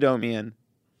James Adomian,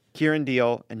 Kieran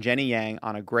Deal, and Jenny Yang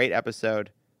on a great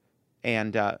episode.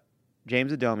 And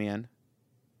James Adomian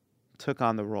took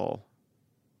on the role,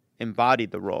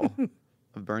 embodied the role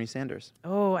of Bernie Sanders.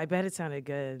 Oh, I bet it sounded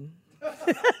good.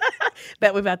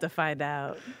 Bet we're about to find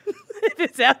out if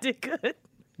it sounded good.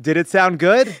 Did it sound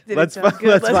good? Let's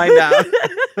find out.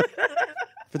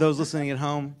 For those listening at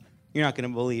home, you're not going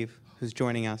to believe who's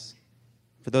joining us.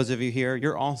 For those of you here,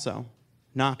 you're also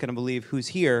not going to believe who's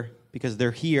here because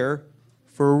they're here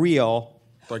for real.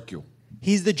 Thank you.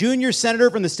 He's the junior senator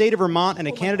from the state of Vermont and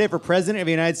a candidate for president of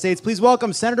the United States. Please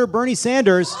welcome Senator Bernie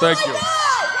Sanders. Thank you.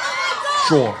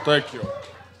 Sure, thank you.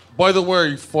 By the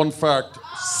way, fun fact,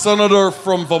 senator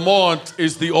from Vermont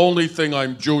is the only thing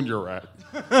I'm junior at.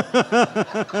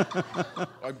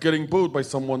 I'm getting booed by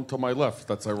someone to my left.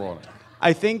 That's ironic.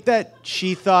 I think that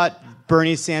she thought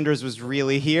Bernie Sanders was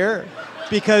really here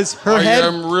because her head... I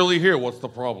am really here. What's the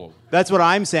problem? That's what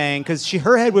I'm saying, because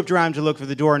her head whipped around to look for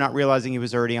the door, not realizing he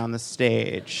was already on the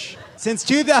stage. Since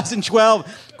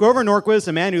 2012, Grover Norquist,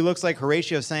 a man who looks like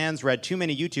Horatio Sands, read too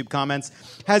many YouTube comments,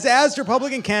 has asked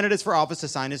Republican candidates for office to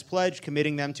sign his pledge,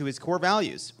 committing them to his core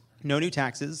values. No new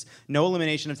taxes, no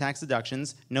elimination of tax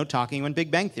deductions, no talking when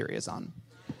Big Bang Theory is on.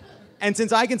 And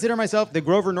since I consider myself the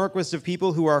Grover Norquist of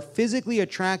people who are physically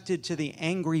attracted to the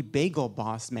angry bagel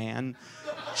boss man,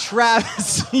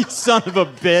 Travis, you son of a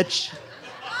bitch.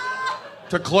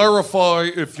 To clarify,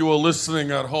 if you are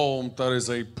listening at home, that is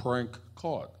a prank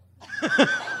card.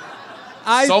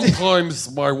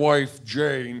 Sometimes my wife,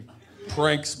 Jane,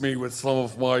 pranks me with some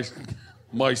of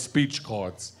my speech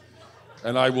cards.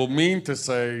 And I will mean to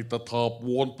say the top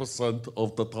 1%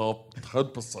 of the top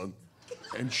 10%.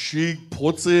 And she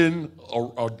puts in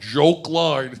a joke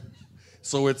line,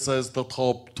 so it says the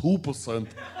top 2%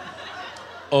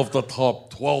 of the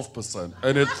top 12%.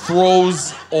 And it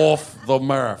throws off the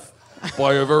math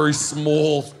by a very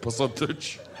small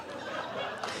percentage.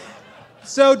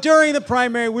 So during the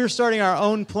primary, we're starting our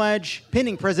own pledge,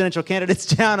 pinning presidential candidates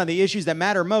down on the issues that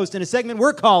matter most in a segment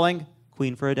we're calling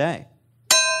Queen for a Day.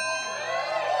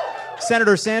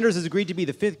 Senator Sanders has agreed to be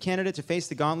the 5th candidate to face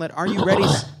the gauntlet. Are you ready?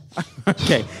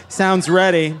 Okay, sounds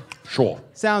ready. Sure.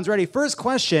 Sounds ready. First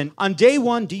question. On day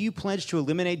 1, do you pledge to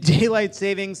eliminate daylight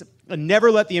savings and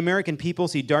never let the American people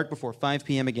see dark before 5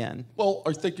 p.m. again? Well,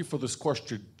 I thank you for this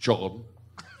question, John.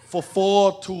 For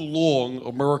far too long,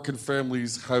 American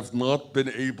families have not been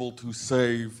able to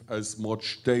save as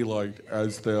much daylight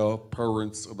as their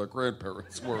parents and their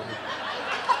grandparents were.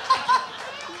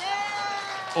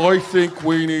 I think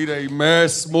we need a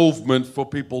mass movement for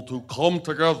people to come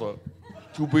together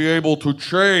to be able to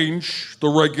change the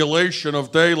regulation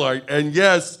of daylight and,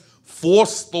 yes,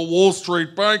 force the Wall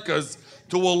Street bankers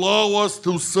to allow us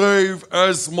to save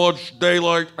as much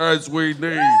daylight as we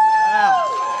need.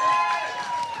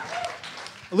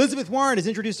 Elizabeth Warren has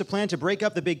introduced a plan to break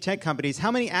up the big tech companies.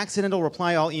 How many accidental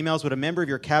reply all emails would a member of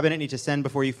your cabinet need to send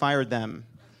before you fired them?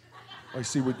 I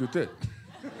see what you did.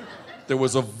 There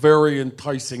was a very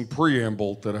enticing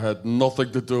preamble that had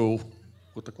nothing to do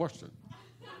with the question.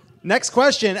 Next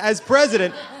question. As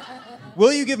president,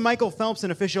 will you give Michael Phelps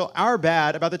an official "our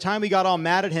bad" about the time we got all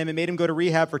mad at him and made him go to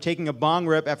rehab for taking a bong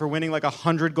rip after winning like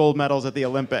 100 gold medals at the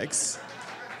Olympics?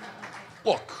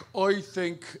 Look, I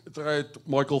think that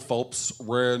Michael Phelps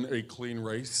ran a clean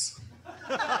race.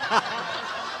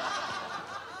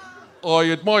 I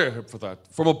admire him for that.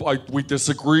 We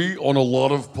disagree on a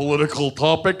lot of political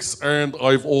topics, and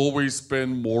I've always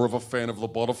been more of a fan of the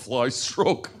butterfly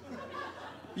stroke.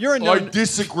 I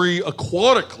disagree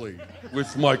aquatically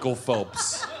with Michael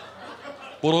Phelps.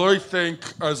 But I think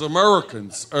as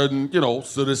Americans and,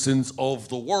 citizens of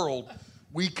the world,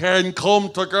 we can come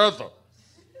together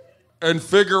and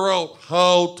figure out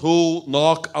how to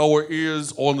knock our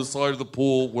ears on the side of the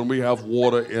pool when we have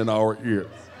water in our ears.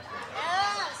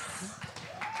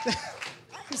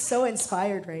 I'm so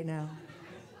inspired right now.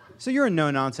 So you're a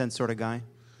no-nonsense sort of guy?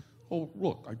 Oh,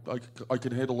 look, I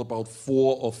can handle about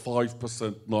 4 or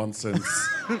 5% nonsense.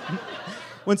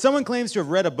 When someone claims to have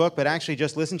read a book but actually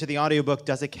just listened to the audiobook,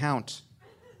 does it count?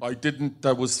 I didn't.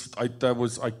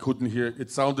 I couldn't hear.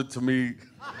 It sounded to me,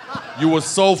 you were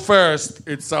so fast,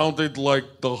 it sounded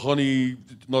like the Honey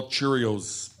Nut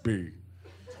Cheerios bee.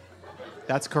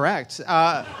 That's correct.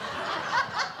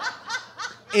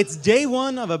 It's day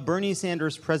one of a Bernie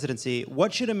Sanders presidency.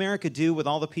 What should America do with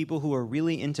all the people who are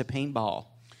really into paintball?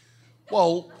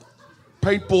 Well,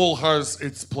 paintball has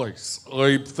its place.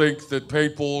 I think that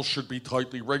paintball should be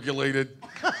tightly regulated.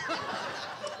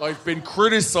 I've been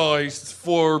criticized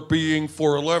for being,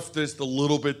 for a leftist, a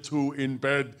little bit too in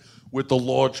bed with the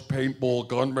large paintball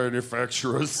gun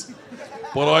manufacturers.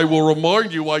 But I will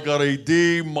remind you, I got a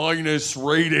D-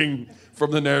 rating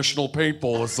from the National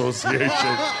Paintball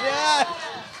Association.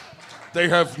 They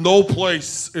have no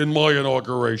place in my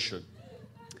inauguration.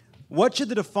 What should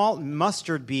the default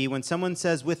mustard be when someone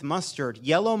says with mustard?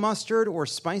 Yellow mustard or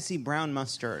spicy brown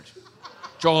mustard?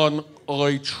 John,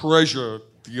 I treasure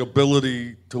the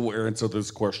ability to answer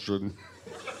this question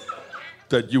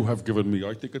that you have given me.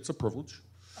 I think it's a privilege.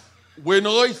 When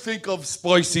I think of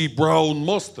spicy brown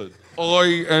mustard,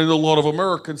 I and a lot of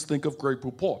Americans think of Grey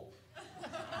Poupon,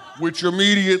 which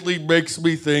immediately makes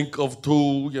me think of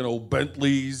two,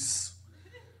 Bentleys,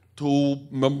 two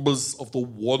members of the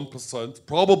 1%,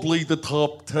 probably the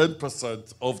top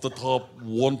 10% of the top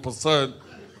 1%,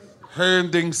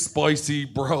 handing spicy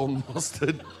brown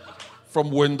mustard from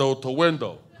window to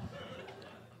window.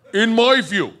 In my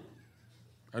view,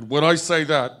 and when I say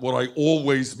that, what I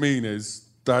always mean is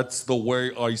that's the way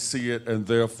I see it, and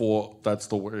therefore that's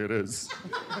the way it is.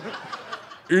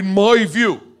 In my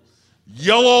view,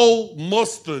 yellow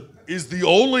mustard is the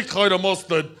only kind of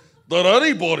mustard that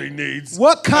anybody needs.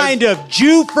 What kind of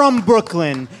Jew from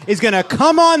Brooklyn is going to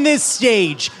come on this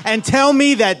stage and tell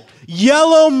me that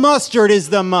yellow mustard is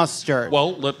the mustard?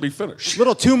 Well, let me finish. A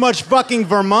little too much fucking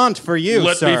Vermont for you,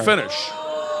 Let sir. me finish.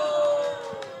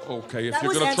 Okay, if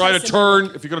you're gonna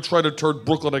try to turn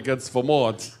Brooklyn against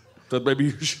Vermont, then maybe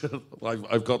you should.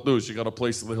 I've got news. You got a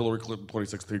place in the Hillary Clinton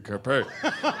 2016 campaign.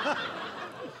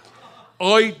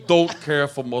 I don't care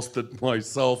for mustard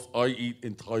myself. I eat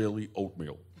entirely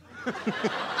oatmeal.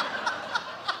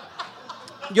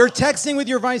 You're texting with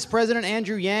your Vice President,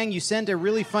 Andrew Yang. You sent a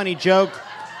really funny joke.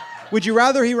 Would you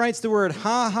rather he writes the word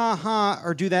ha ha ha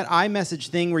or do that iMessage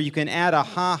thing where you can add a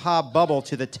ha ha bubble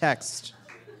to the text?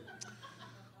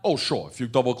 Oh, sure. If you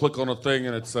double click on a thing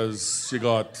and it says you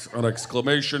got an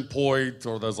exclamation point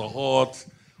or there's a heart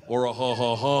or a ha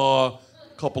ha ha,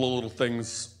 a couple of little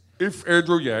things. If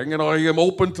Andrew Yang, and I am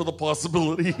open to the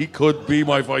possibility he could be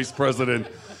my vice president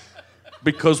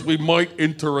because we might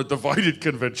enter a divided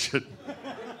convention.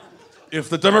 If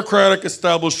the Democratic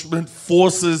establishment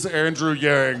forces Andrew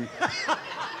Yang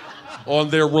on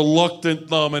their reluctant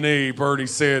nominee, Bernie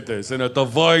Sanders, in a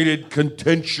divided,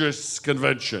 contentious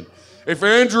convention, if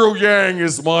Andrew Yang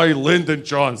is my Lyndon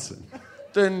Johnson,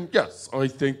 then yes, I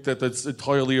think that it's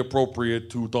entirely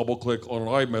appropriate to double-click on an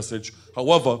iMessage.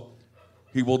 However,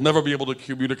 He will never be able to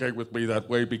communicate with me that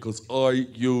way because I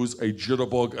use a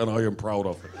jitterbug and I am proud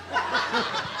of it.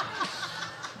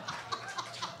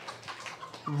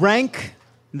 Rank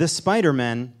the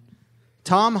Spider-Men: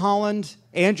 Tom Holland,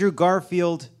 Andrew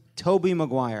Garfield, Tobey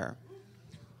Maguire.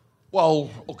 Well,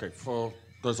 okay,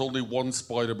 there's only one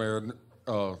Spider-Man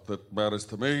that matters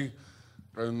to me,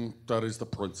 and that is the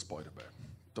Prince Spider-Man.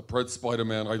 The Prince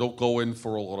Spider-Man, I don't go in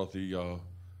for a lot of the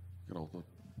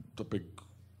big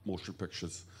motion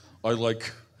pictures. I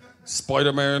like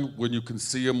Spider-Man when you can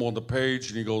see him on the page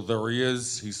and you go, there he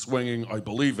is, he's swinging, I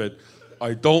believe it.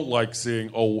 I don't like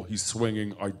seeing, oh, he's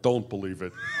swinging, I don't believe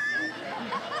it.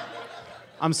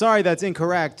 I'm sorry, that's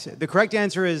incorrect. The correct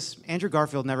answer is Andrew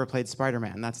Garfield never played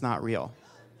Spider-Man. That's not real.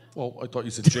 Well, I thought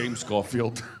you said James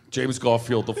Garfield. James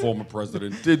Garfield, the former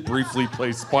president, did briefly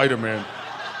play Spider-Man.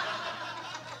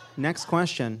 Next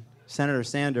question, Senator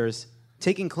Sanders.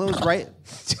 Taking clothes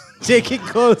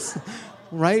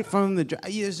right from the...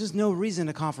 There's just no reason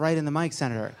to cough right in the mic,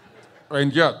 Senator.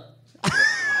 And yet,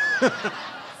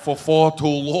 for far too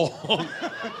long,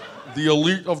 the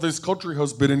elite of this country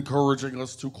has been encouraging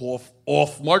us to cough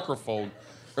off microphone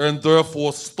and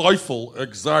therefore stifle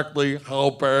exactly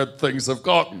how bad things have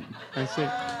gotten. I see.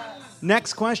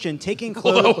 Next question, taking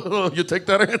clothes... You take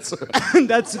that answer.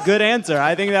 That's a good answer.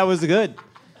 I think that was good.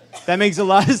 That makes a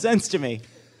lot of sense to me.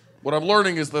 What I'm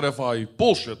learning is that if I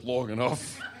bullshit long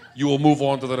enough, you will move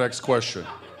on to the next question.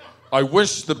 I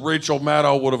wish that Rachel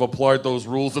Maddow would have applied those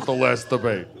rules at the last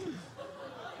debate.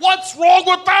 What's wrong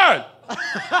with that?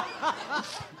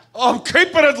 I'm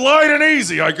keeping it light and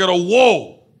easy. I get a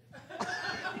whoa.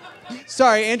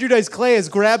 Sorry, Andrew Dice Clay has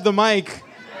grabbed the mic.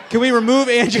 Can we remove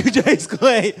Andrew Dice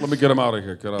Clay? Let me get him out of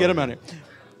here. Get him out of here.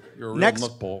 You're a real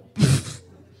nutball.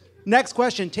 Next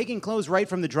question, taking clothes right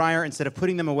from the dryer instead of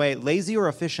putting them away, lazy or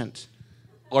efficient?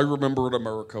 I remember in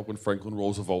America when Franklin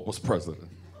Roosevelt was president,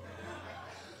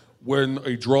 when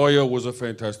a dryer was a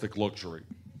fantastic luxury.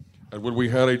 And when we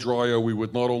had a dryer, we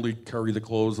would not only carry the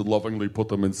clothes and lovingly put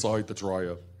them inside the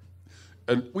dryer.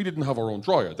 And we didn't have our own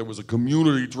dryer. There was a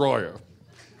community dryer.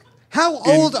 How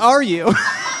old are you?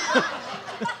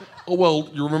 Oh, well,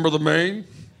 you remember the Maine?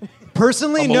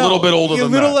 Personally, I'm no. a little bit older You're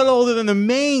than a that. little older than the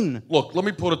Maine. Look, let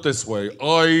me put it this way.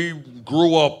 I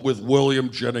grew up with William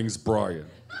Jennings Bryan.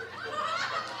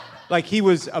 Like he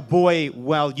was a boy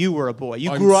while you were a boy.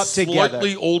 You grew up together. I'm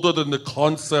slightly older than the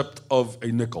concept of a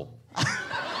nickel.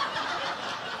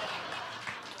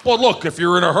 But look, if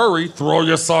you're in a hurry, throw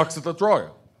your socks at the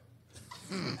dryer.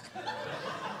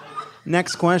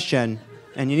 Next question,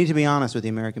 and you need to be honest with the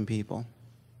American people.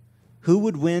 Who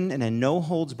would win in a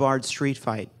no-holds-barred street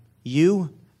fight?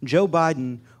 You, Joe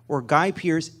Biden, or Guy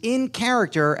Pearce in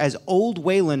character as Old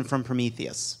Wayland from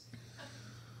Prometheus?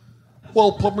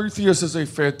 Well, Prometheus is a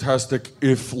fantastic,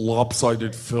 if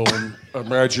lopsided film,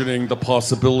 imagining the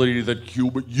possibility that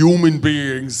human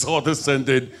beings are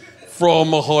descended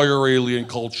from a higher alien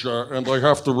culture, and I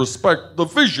have to respect the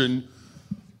vision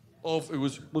of, it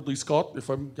was Ridley Scott,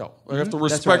 I have to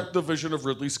respect the vision of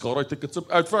Ridley Scott. I think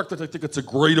I think it's a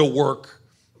greater work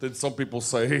than some people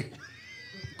say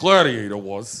Gladiator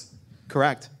was.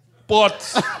 Correct.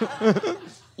 But,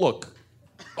 look,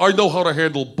 I know how to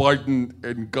handle Biden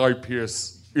and Guy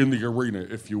Pearce in the arena,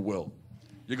 if you will.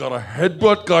 You gotta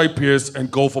headbutt Guy Pearce and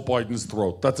go for Biden's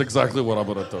throat. That's exactly what I'm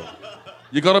gonna do.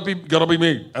 You gotta be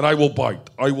me, and I will bite.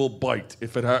 I will bite.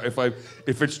 If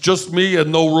it's just me and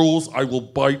no rules, I will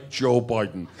bite Joe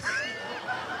Biden.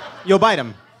 You'll bite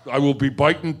him. I will be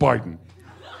biting Biden.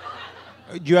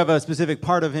 Do you have a specific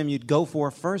part of him you'd go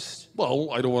for first?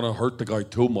 Well, I don't want to hurt the guy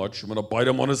too much. I'm gonna bite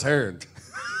him on his hand.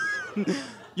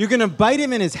 You're gonna bite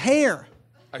him in his hair.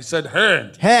 I said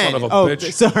hand. Hand. Son of a Oh,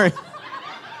 bitch. sorry.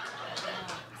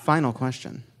 Final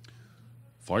question.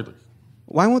 Finally.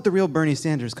 Why won't the real Bernie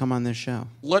Sanders come on this show?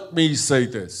 Let me say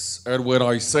this, and when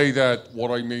I say that, what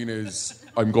I mean is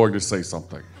I'm going to say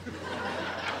something.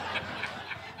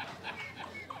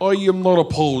 I am not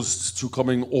opposed to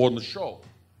coming on the show.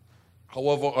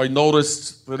 However, I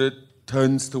noticed that it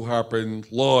tends to happen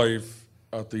live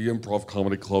at the Improv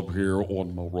Comedy Club here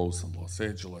on Melrose in Los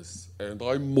Angeles, and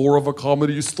I'm more of a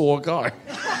Comedy Store guy.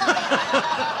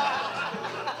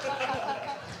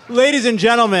 Ladies and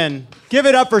gentlemen, give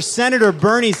it up for Senator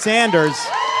Bernie Sanders.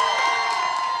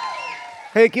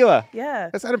 Hey, Akilah. Yeah.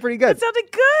 That sounded pretty good. That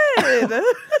sounded good.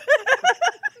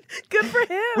 Good for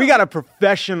him. We got a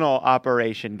professional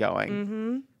operation going.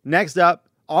 Mm-hmm. Next up,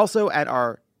 also at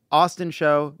our Austin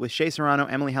show with Shea Serrano,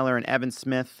 Emily Heller, and Evan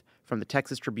Smith from the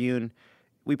Texas Tribune,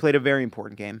 we played a very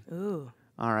important game. Ooh.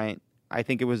 All right. I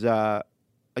think it was a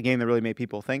game that really made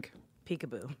people think.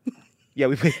 Peekaboo. Yeah,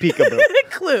 we played peekaboo.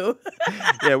 Clue.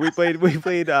 Yeah, we played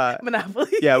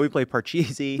Monopoly. Yeah, we played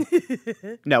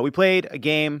Parcheesi. No, we played a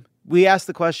game. We asked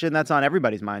the question that's on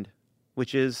everybody's mind,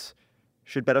 which is,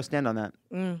 should Beto stand on that?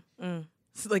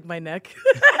 It's like my neck.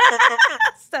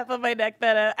 Step on my neck,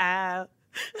 Beto. Ow.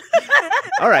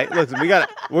 All right, listen, we're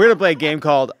gonna play a game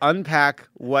called Unpack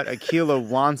What Akilah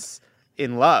Wants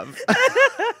in Love.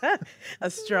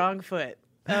 A strong foot.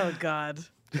 Oh God.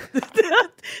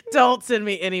 Don't send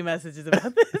me any messages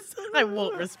about this. I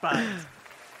won't respond.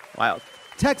 Wild.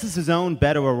 Texas's own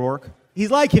Beto O'Rourke.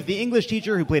 He's like if the English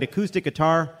teacher who played acoustic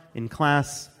guitar in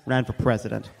class ran for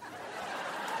president.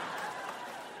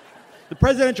 The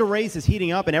presidential race is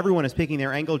heating up and everyone is picking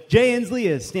their angle. Jay Inslee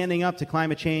is standing up to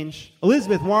climate change.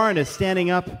 Elizabeth Warren is standing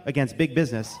up against big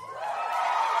business.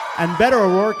 And Beto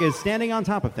O'Rourke is standing on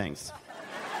top of things.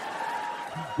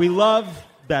 We love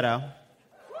Beto,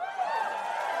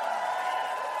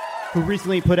 who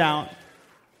recently put out a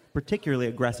particularly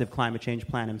aggressive climate change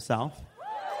plan himself.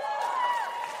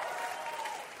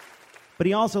 But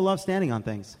he also loves standing on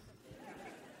things.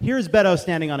 Here's Beto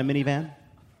standing on a minivan.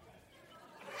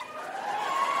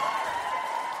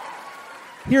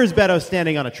 Here's Beto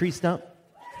standing on a tree stump.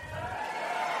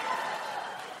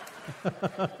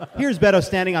 Here's Beto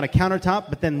standing on a countertop,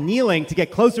 but then kneeling to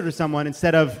get closer to someone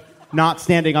instead of not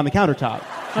standing on the countertop.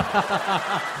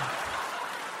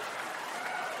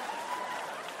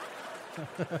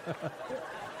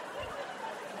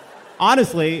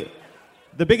 Honestly,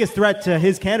 the biggest threat to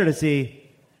his candidacy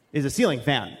is a ceiling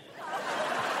fan.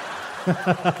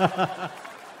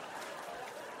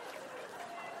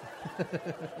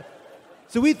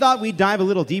 So we thought we'd dive a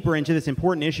little deeper into this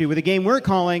important issue with a game we're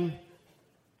calling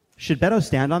Should Beto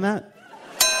Stand on That?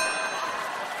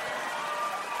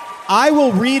 I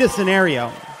will read a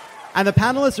scenario, and the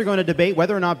panelists are going to debate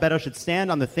whether or not Beto should stand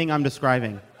on the thing I'm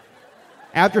describing.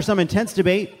 After some intense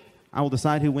debate, I will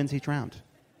decide who wins each round.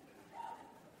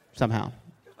 Somehow.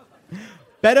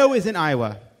 Beto is in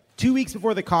Iowa, 2 weeks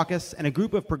before the caucus, and a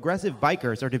group of progressive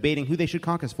bikers are debating who they should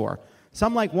caucus for.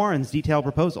 Some like Warren's detailed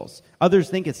proposals. Others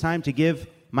think it's time to give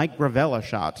Mike Gravel a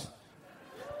shot.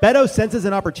 Beto senses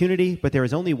an opportunity, but there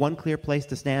is only one clear place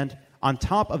to stand: on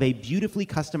top of a beautifully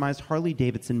customized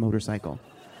Harley-Davidson motorcycle.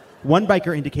 One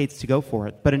biker indicates to go for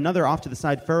it, but another off to the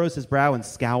side furrows his brow and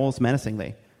scowls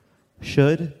menacingly.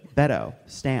 Should Beto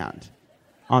stand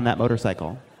on that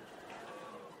motorcycle?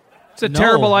 It's a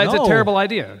terrible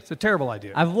idea. It's a terrible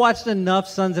idea. I've watched enough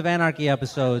Sons of Anarchy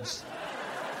episodes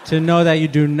to know that you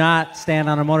do not stand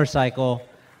on a motorcycle.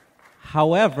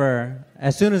 However,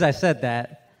 as soon as I said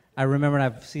that, I remembered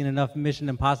I've seen enough Mission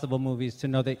Impossible movies to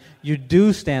know that you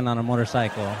do stand on a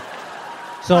motorcycle.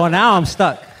 So now I'm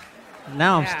stuck.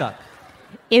 Stuck.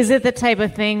 Is it the type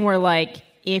of thing where, like,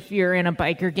 if you're in a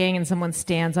biker gang and someone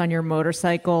stands on your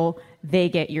motorcycle, they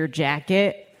get your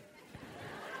jacket?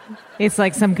 It's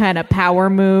like some kind of power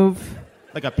move.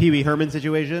 Like a Pee Wee Herman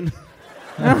situation?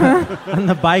 On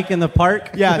the bike in the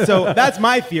park? Yeah, so that's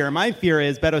my fear. My fear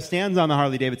is Beto stands on the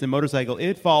Harley-Davidson motorcycle.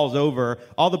 It falls over.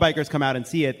 All the bikers come out and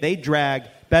see it. They drag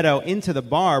Beto into the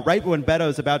bar. Right when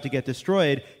Beto's about to get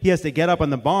destroyed, he has to get up on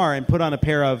the bar and put on a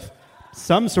pair of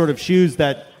some sort of shoes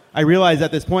that I realize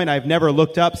at this point I've never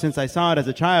looked up since I saw it as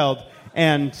a child,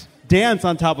 and dance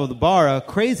on top of the bar, a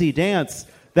crazy dance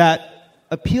that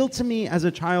appealed to me as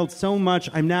a child so much,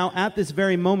 I'm now at this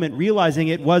very moment realizing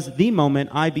it was the moment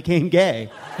I became gay.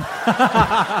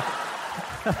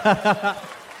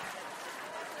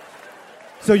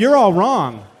 So you're all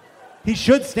wrong. He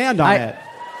should stand on it.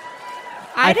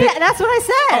 That's what I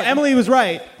said. Oh, Emily was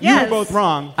right. Yes. You were both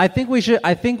wrong. I think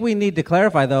we need to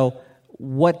clarify, though,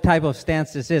 what type of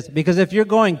stance this is. Because if you're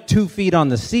going 2 feet on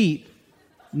the seat,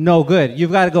 no good.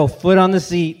 You've got to go foot on the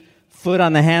seat, foot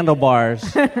on the handlebars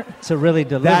to really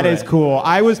deliver. That is cool.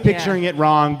 I was picturing it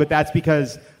wrong, but that's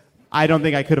because I don't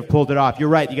think I could have pulled it off. You're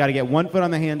right. You got to get 1 foot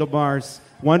on the handlebars,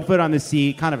 1 foot on the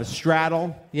seat, kind of a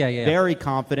straddle. Yeah. Very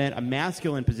confident, a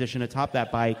masculine position atop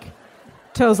that bike.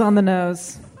 Toes on the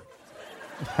nose.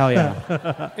 Hell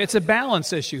yeah. It's a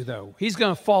balance issue, though. He's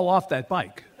going to fall off that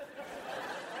bike.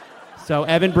 So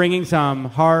Evan bringing some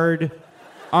hard,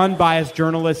 unbiased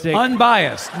journalistic...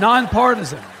 Unbiased,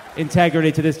 nonpartisan.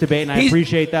 ...integrity to this debate, and I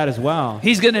appreciate that as well.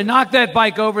 He's going to knock that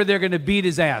bike over. They're going to beat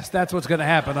his ass. That's what's going to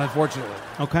happen, unfortunately.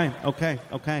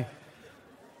 Okay.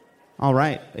 All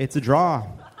right. It's a draw.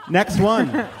 Next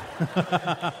one.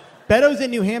 Beto's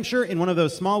in New Hampshire in one of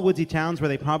those small woodsy towns where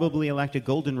they probably elect a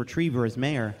golden retriever as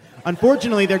mayor.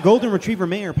 Unfortunately, their golden retriever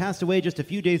mayor passed away just a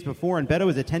few days before, and Beto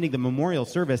is attending the memorial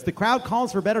service. The crowd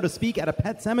calls for Beto to speak at a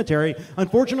pet cemetery.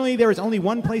 Unfortunately, there is only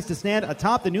one place to stand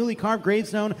atop the newly carved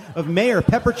gravestone of Mayor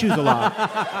Pepper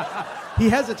Chusalot. He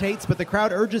hesitates, but the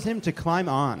crowd urges him to climb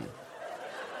on.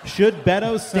 Should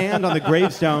Beto stand on the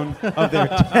gravestone of their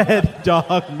dead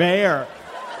dog mayor?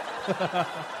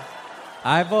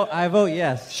 I vote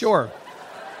yes. Sure.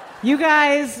 You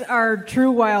guys are true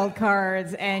wild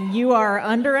cards, and you are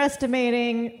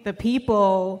underestimating the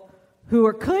people who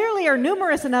are clearly are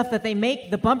numerous enough that they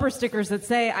make the bumper stickers that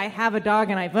say, I have a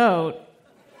dog and I vote.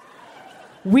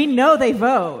 We know they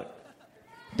vote.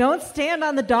 Don't stand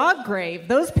on the dog grave.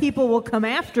 Those people will come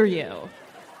after you.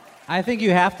 I think you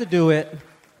have to do it,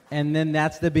 and then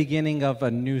that's the beginning of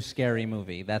a new scary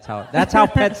movie. That's how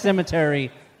Pet Sematary,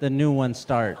 the new one,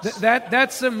 starts.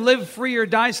 That's some live free or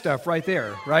die stuff right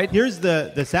there, right? Here's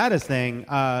the saddest thing.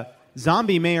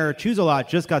 Zombie Mayor Chusalot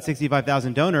just got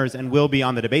 65,000 donors and will be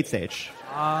on the debate stage.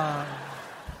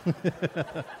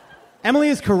 Emily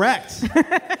is correct.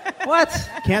 What?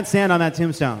 Can't stand on that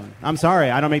tombstone. I'm sorry,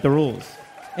 I don't make the rules.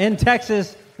 In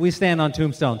Texas, we stand on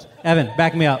tombstones. Evan,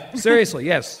 back me up. Seriously,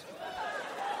 yes.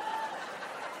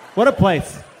 What a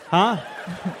place, huh?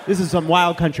 This is some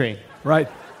wild country. Right.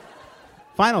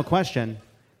 Final question.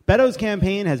 Beto's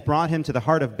campaign has brought him to the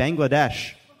heart of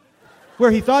Bangladesh,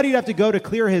 where he thought he'd have to go to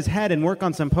clear his head and work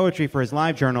on some poetry for his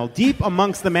live journal. Deep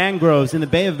amongst the mangroves in the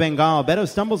Bay of Bengal, Beto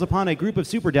stumbles upon a group of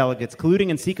superdelegates colluding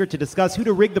in secret to discuss who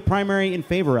to rig the primary in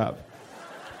favor of.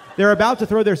 They're about to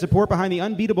throw their support behind the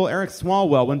unbeatable Eric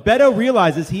Swalwell when Beto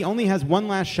realizes he only has one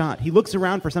last shot. He looks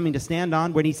around for something to stand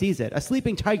on when he sees it, a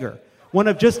sleeping tiger, one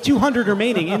of just 200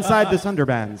 remaining inside the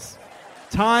Sundarbans.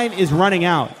 Time is running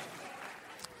out.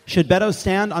 Should Beto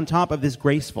stand on top of this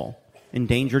graceful,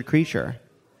 endangered creature?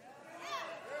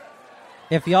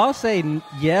 If y'all say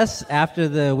yes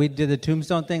after we did the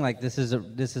tombstone thing, like this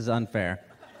is unfair.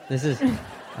 This is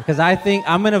because I think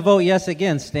I'm gonna vote yes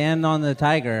again. Stand on the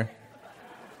tiger,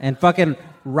 and fucking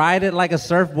ride it like a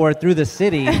surfboard through the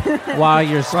city while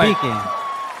you're speaking.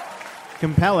 Right.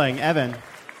 Compelling, Evan.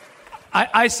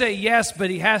 I say yes, but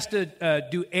he has to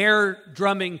do air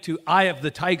drumming to Eye of the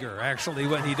Tiger, actually,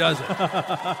 when he does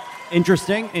it.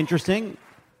 Interesting.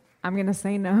 I'm going to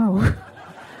say no.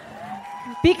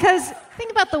 Because think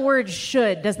about the word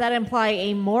should. Does that imply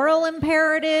a moral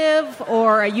imperative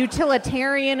or a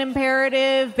utilitarian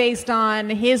imperative based on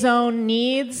his own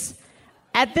needs?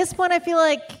 At this point, I feel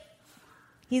like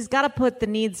he's got to put the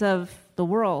needs of the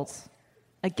world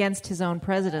against his own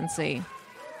presidency.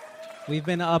 We've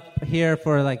been up here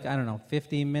for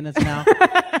 15 minutes now.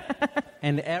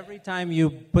 And every time you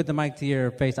put the mic to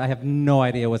your face, I have no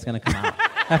idea what's going to come out.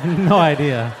 I have no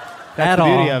idea. That's the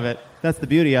beauty of it. That's the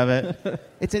beauty of it.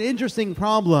 It's an interesting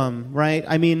problem, right?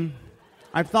 I mean,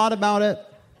 I've thought about it,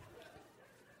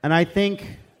 and I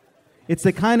think it's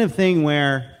the kind of thing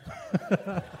where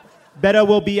Beto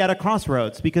will be at a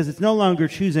crossroads because it's no longer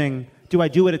choosing, do I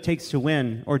do what it takes to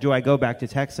win, or do I go back to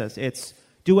Texas? It's,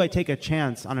 do I take a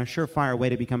chance on a surefire way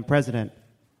to become president,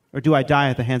 or do I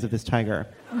die at the hands of this tiger?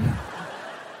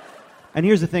 And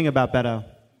here's the thing about Beto.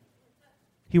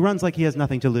 He runs like he has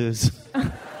nothing to lose.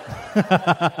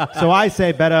 So I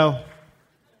say, Beto,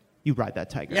 you ride that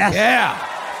tiger. Yes. Yeah.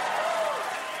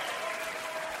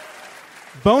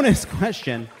 Bonus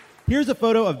question. Here's a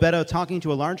photo of Beto talking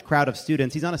to a large crowd of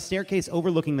students. He's on a staircase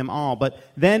overlooking them all, but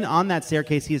then on that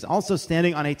staircase, he is also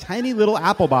standing on a tiny little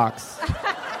apple box.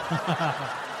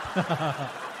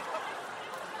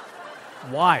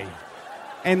 Why?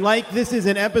 And like this is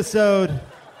an episode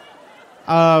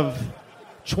of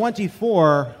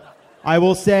 24, I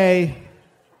will say,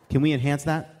 can we enhance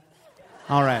that?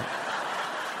 All right.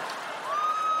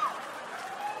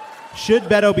 Should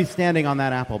Beto be standing on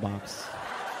that apple box?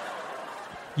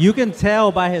 You can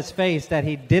tell by his face that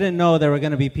he didn't know there were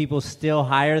going to be people still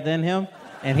higher than him,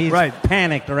 and he's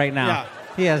panicked right now. Yeah.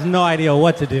 He has no idea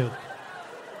what to do.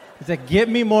 He's like, get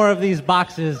me more of these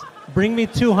boxes. Bring me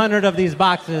 200 of these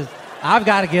boxes. I've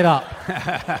got to get up.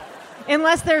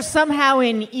 Unless there's somehow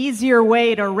an easier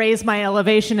way to raise my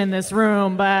elevation in this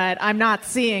room, but I'm not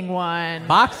seeing one.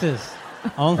 Boxes.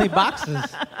 Only boxes.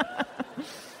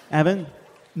 Evan?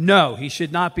 No, he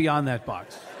should not be on that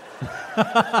box.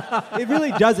 It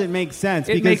really doesn't make sense.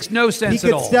 It makes no sense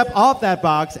at all. He could step off that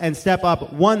box and step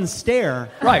up one stair,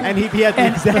 right? And he'd be at the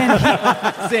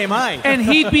exact same height. And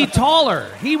he'd be taller.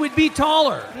 He would be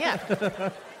taller. Yeah.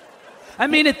 I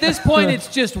mean, at this point, it's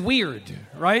just weird,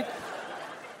 right?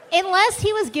 Unless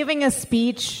he was giving a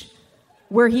speech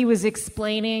where he was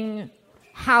explaining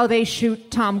how they shoot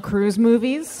Tom Cruise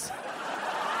movies.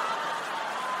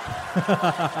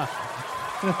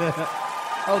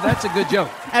 Oh, that's a good joke.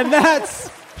 And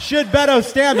that's should Beto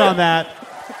stand on that.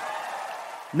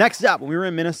 Next up, when we were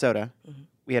in Minnesota,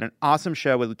 we had an awesome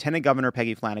show with Lieutenant Governor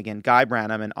Peggy Flanagan, Guy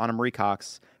Branum, and Anna Marie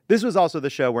Cox. This was also the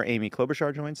show where Amy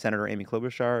Klobuchar joined, Senator Amy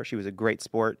Klobuchar. She was a great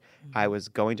sport. I was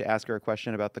going to ask her a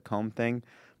question about the comb thing,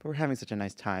 but we're having such a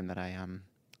nice time that I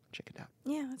chickened out.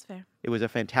 Yeah, that's fair. It was a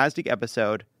fantastic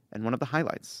episode, and one of the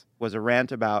highlights was a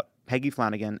rant about Peggy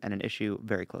Flanagan and an issue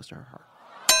very close to her heart.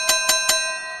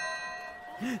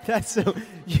 That's so...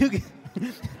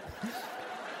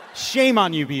 Shame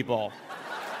on you people.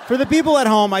 For the people at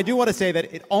home, I do want to say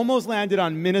that it almost landed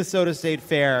on Minnesota State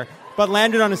Fair, but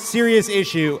landed on a serious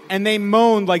issue, and they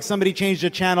moaned like somebody changed a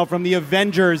channel from the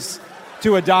Avengers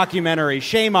to a documentary.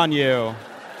 Shame on you.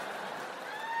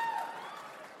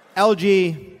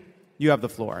 LG, you have the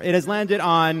floor. It has landed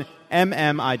on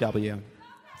MMIW.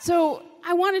 So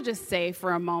I want to just say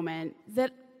for a moment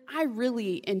that I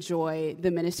really enjoy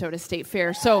the Minnesota State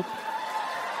Fair. So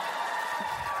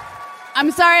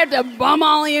I'm sorry I have to bum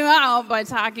all you out by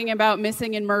talking about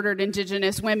missing and murdered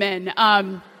Indigenous women.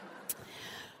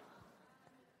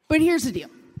 But here's the deal.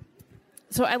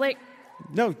 So I like...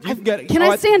 No, you get... Can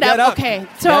I stand up? Okay.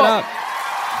 So, get up.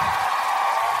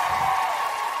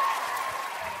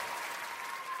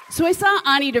 So I saw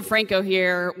Ani DeFranco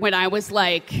here when I was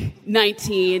like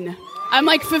 19. I'm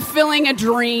like fulfilling a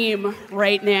dream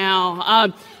right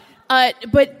now. Hi.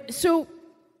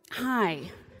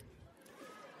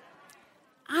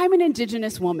 I'm an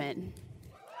Indigenous woman.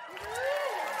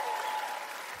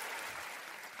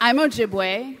 I'm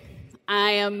Ojibwe.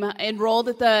 I am enrolled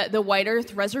at the White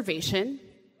Earth Reservation.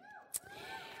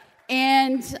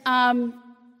 And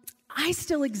I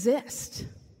still exist.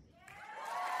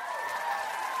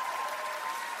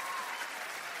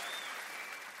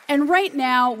 And right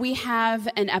now, we have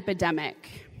an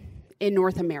epidemic in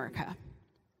North America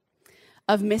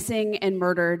of missing and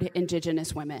murdered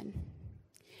Indigenous women.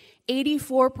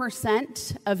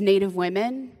 84% of Native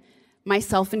women,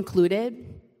 myself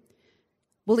included,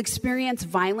 will experience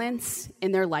violence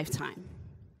in their lifetime.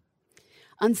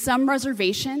 On some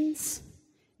reservations,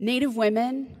 Native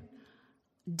women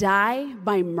die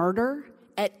by murder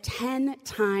at 10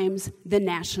 times the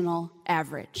national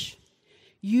average.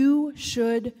 You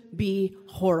should be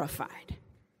horrified.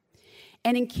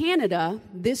 And in Canada,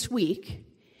 this week,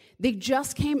 they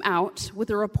just came out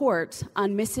with a report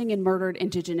on missing and murdered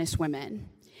Indigenous women,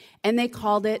 and they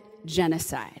called it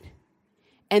genocide.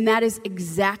 And that is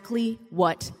exactly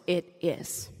what it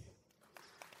is.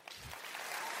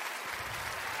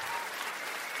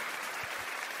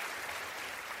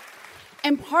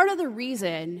 And part of the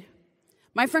reason,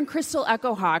 my friend Crystal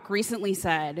Echohawk recently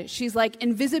said, she's like,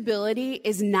 invisibility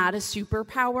is not a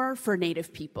superpower for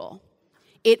Native people.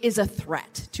 It is a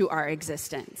threat to our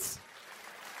existence.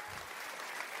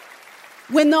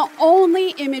 When the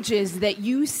only images that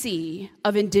you see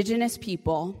of Indigenous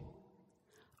people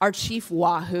are Chief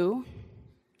Wahoo,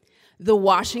 the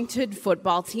Washington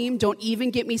football team, don't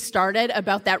even get me started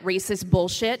about that racist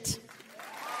bullshit.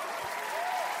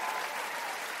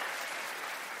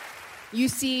 You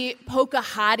see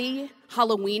Pocahontas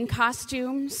Halloween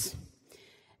costumes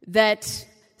that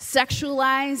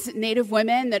sexualize Native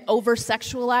women, that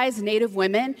over-sexualize Native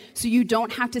women, so you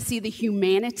don't have to see the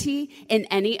humanity in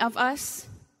any of us.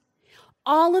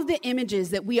 All of the images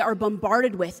that we are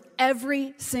bombarded with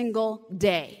every single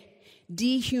day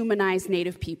dehumanize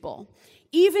Native people.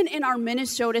 Even in our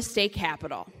Minnesota state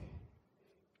capitol,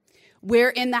 where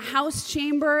in the House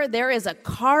chamber there is a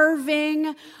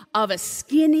carving of a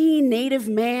skinny Native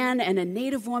man and a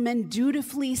Native woman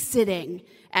dutifully sitting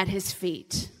at his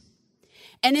feet.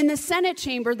 And in the Senate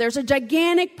chamber, there's a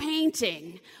gigantic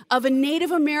painting of a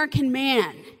Native American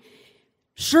man,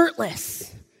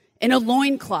 shirtless, in a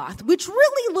loincloth, which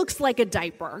really looks like a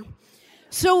diaper.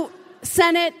 So,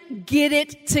 Senate, get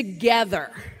it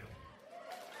together.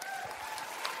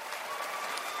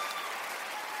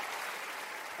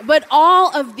 But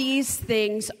all of these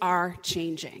things are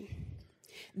changing.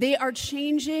 They are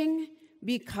changing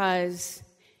because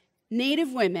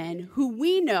Native women, who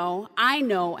we know, I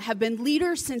know, have been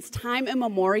leaders since time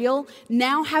immemorial,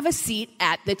 now have a seat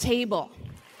at the table.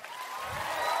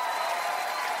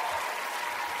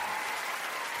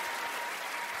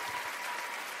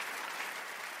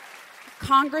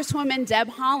 Congresswoman Deb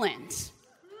Haaland,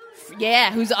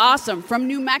 who's awesome, from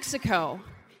New Mexico,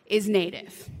 is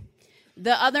Native.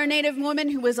 The other Native woman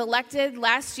who was elected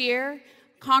last year,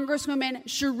 Congresswoman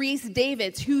Sharice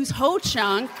Davids, who's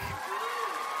Ho-Chunk,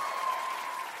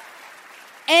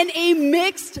 and a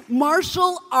mixed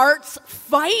martial arts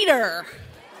fighter.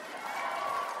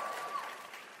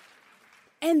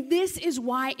 And this is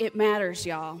why it matters,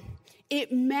 y'all.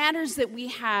 It matters that we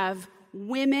have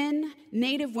women,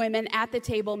 Native women, at the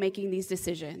table making these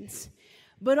decisions.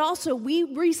 But also, we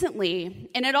recently,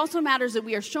 and it also matters that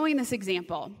we are showing this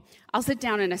example. I'll sit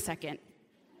down in a second.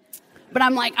 But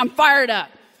I'm fired up.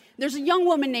 There's a young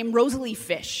woman named Rosalie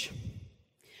Fish.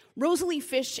 Rosalie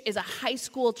Fish is a high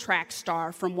school track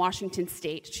star from Washington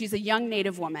State. She's a young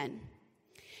Native woman.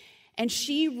 And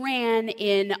she ran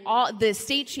in the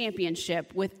state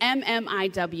championship with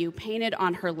MMIW painted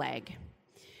on her leg.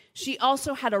 She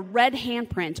also had a red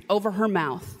handprint over her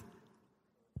mouth,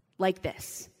 like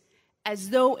this, as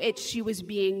though she was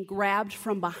being grabbed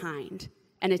from behind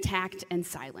and attacked and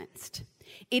silenced.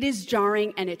 It is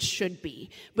jarring, and it should be.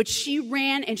 But she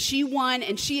ran, and she won,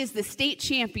 and she is the state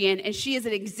champion, and she is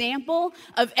an example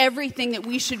of everything that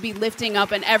we should be lifting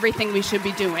up and everything we should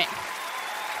be doing.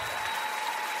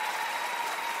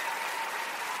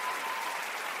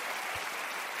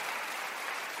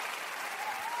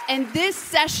 And this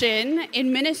session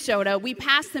in Minnesota, we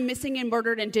passed the Missing and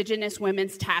Murdered Indigenous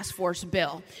Women's Task Force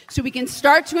bill. So we can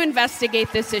start to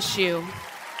investigate this issue.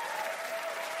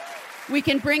 We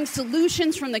can bring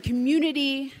solutions from the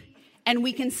community, and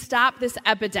we can stop this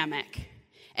epidemic.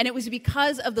 And it was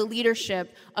because of the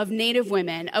leadership of Native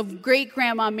women, of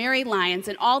great-grandma Mary Lyons,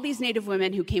 and all these Native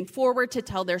women who came forward to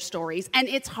tell their stories. And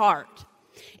it's hard.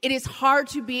 It is hard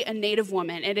to be a Native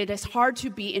woman, and it is hard to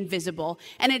be invisible.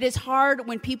 And it is hard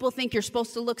when people think you're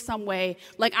supposed to look some way,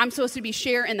 like I'm supposed to be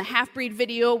Cher in the Half-Breed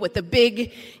video with the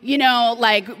big,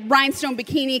 rhinestone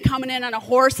bikini coming in on a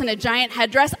horse and a giant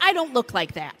headdress. I don't look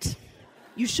like that.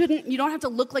 You don't have to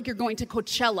look like you're going to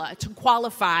Coachella to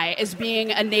qualify as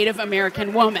being a Native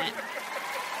American woman.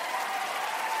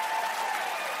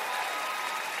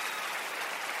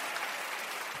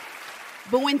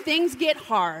 But when things get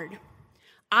hard,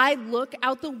 I look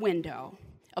out the window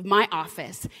of my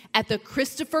office at the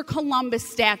Christopher Columbus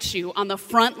statue on the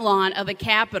front lawn of the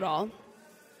Capitol,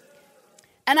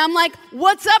 and I'm like,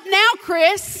 what's up now,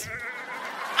 Chris?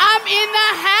 I'm in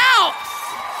the house.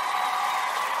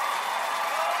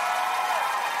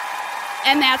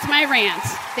 And that's my rant.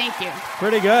 Thank you.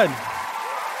 Pretty good.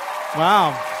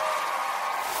 Wow.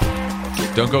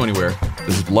 Don't go anywhere.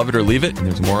 This is Love It or Leave It, and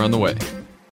there's more on the way.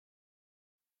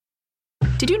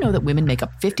 Did you know that women make up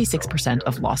 56%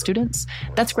 of law students?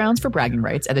 That's grounds for bragging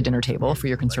rights at the dinner table for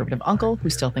your conservative uncle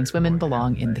who still thinks women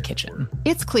belong in the kitchen.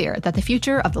 It's clear that the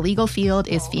future of the legal field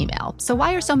is female. So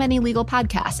why are so many legal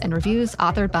podcasts and reviews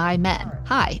authored by men?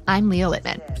 Hi, I'm Leah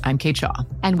Littman. I'm Kate Shaw.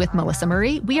 And with Melissa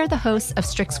Murray, we are the hosts of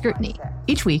Strict Scrutiny.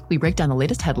 Each week, we break down the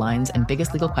latest headlines and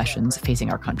biggest legal questions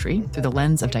facing our country through the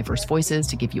lens of diverse voices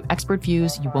to give you expert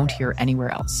views you won't hear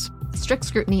anywhere else. Strict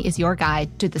Scrutiny is your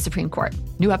guide to the Supreme Court.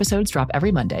 New episodes drop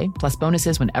every Monday, plus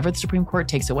bonuses whenever the Supreme Court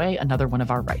takes away another one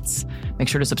of our rights. Make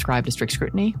sure to subscribe to Strict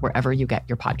Scrutiny wherever you get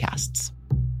your podcasts.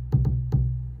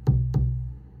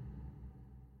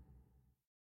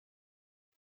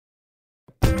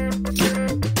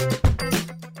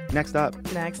 Next up.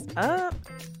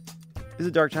 It's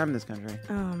a dark time in this country.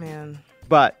 Oh, man.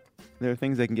 But there are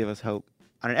things that can give us hope.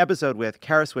 On an episode with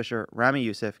Kara Swisher, Rami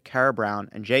Youssef, Kara Brown,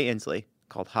 and Jay Inslee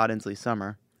called Hot Inslee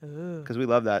Summer, because we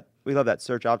love that. We love that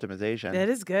search optimization. That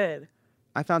is good.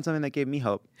 I found something that gave me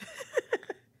hope.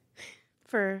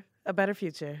 For a better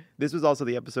future. This was also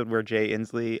the episode where Jay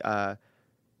Inslee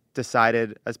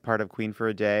decided, as part of Queen for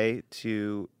a Day,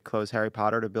 to close Harry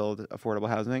Potter to build affordable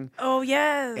housing. Oh,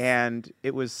 yes. And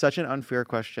it was such an unfair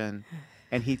question.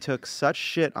 And he took such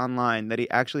shit online that he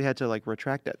actually had to,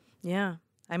 retract it. Yeah.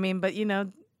 I mean, but,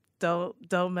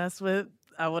 don't mess with,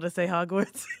 I want to say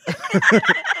Hogwarts.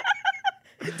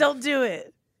 Don't do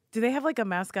it. Do they have, a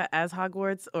mascot as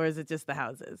Hogwarts, or is it just the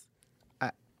houses?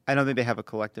 I don't think they have a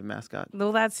collective mascot.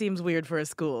 Well, that seems weird for a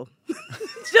school.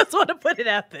 Just want to put it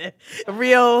out there.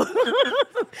 Real.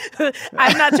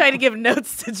 I'm not trying to give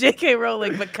notes to J.K.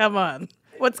 Rowling, but come on.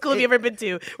 What school have you ever been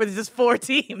to where there's just 4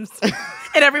 teams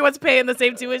and everyone's paying the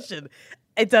same tuition?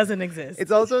 It doesn't exist.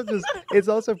 It's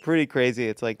also pretty crazy.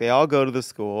 It's like they all go to the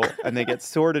school and they get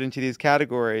sorted into these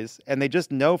categories, and they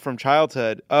just know from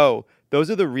childhood, oh, those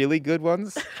are the really good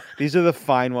ones. These are the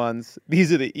fine ones.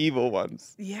 These are the evil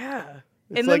ones. Yeah.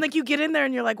 And then you get in there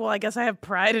and you're like, well, I guess I have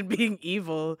pride in being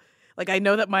evil. I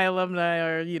know that my alumni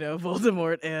are,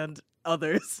 Voldemort and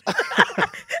others.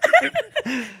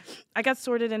 I got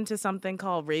sorted into something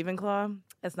called Ravenclaw.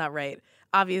 That's not right.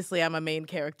 Obviously, I'm a main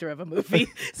character of a movie,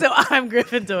 so I'm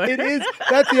Gryffindor. It is.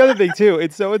 That's the other thing, too.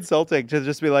 It's so insulting to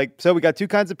just be like, so we got 2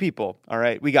 kinds of people, all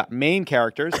right? We got main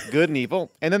characters, good and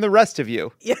evil, and then the rest of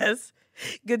you. Yes.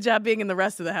 Good job being in the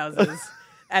rest of the houses.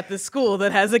 at the school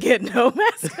that has, again, no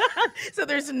mascot. So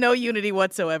there's no unity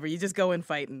whatsoever. You just go in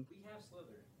fighting.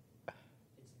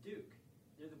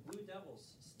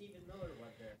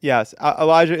 Yes,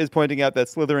 Elijah is pointing out that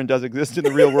Slytherin does exist in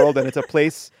the real world, and it's a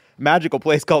magical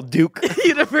place called Duke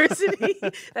University.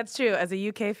 That's true. As a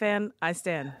UK fan, I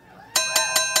stand.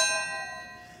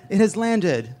 It has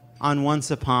landed on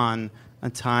Once Upon a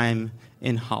Time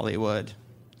in Hollywood.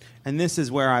 And this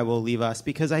is where I will leave us,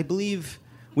 because I believe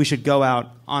we should go out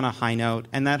on a high note,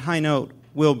 and that high note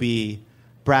will be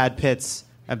Brad Pitt's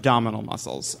abdominal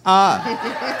muscles.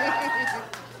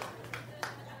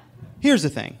 Here's the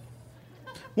thing.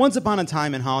 Once Upon a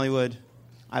Time in Hollywood,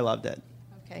 I loved it.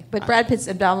 Okay, but Brad Pitt's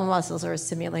abdominal muscles are a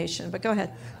simulation, but go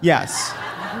ahead. Yes.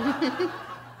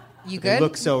 You They good?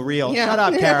 look so real. Yeah. Shut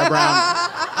up, Cara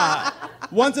Brown.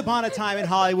 Once Upon a Time in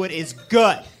Hollywood is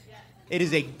good. It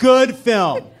is a good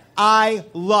film. I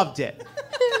loved it.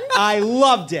 I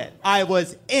loved it. I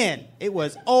was in. It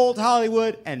was old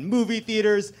Hollywood and movie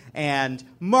theaters and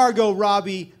Margot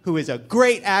Robbie, who is a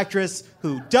great actress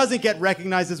who doesn't get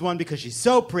recognized as one because she's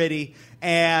so pretty.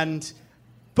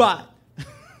 But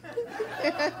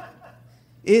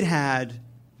it had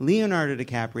Leonardo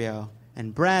DiCaprio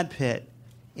and Brad Pitt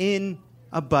in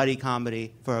a buddy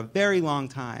comedy for a very long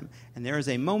time. And there is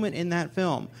a moment in that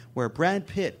film where Brad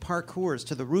Pitt parkours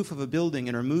to the roof of a building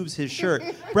and removes his shirt.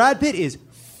 Brad Pitt is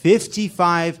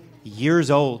 55 years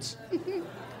old.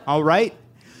 All right?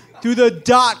 Through the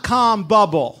dot-com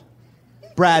bubble,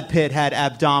 Brad Pitt had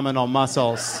abdominal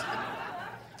muscles.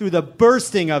 Through the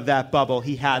bursting of that bubble,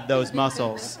 he had those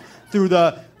muscles. Through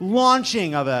the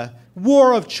launching of a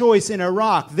war of choice in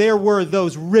Iraq, there were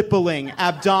those rippling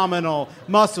abdominal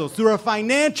muscles. Through a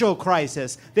financial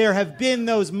crisis, there have been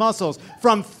those muscles.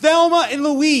 From Thelma and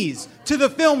Louise to the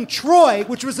film Troy,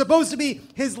 which was supposed to be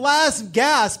his last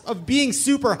gasp of being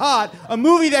super hot, a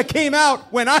movie that came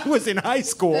out when I was in high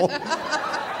school.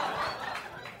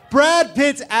 Brad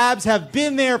Pitt's abs have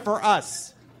been there for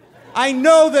us. I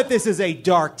know that this is a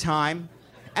dark time,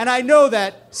 and I know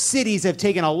that cities have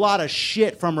taken a lot of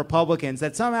shit from Republicans,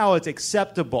 that somehow it's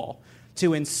acceptable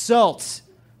to insult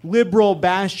liberal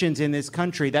bastions in this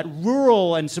country, that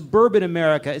rural and suburban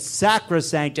America is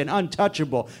sacrosanct and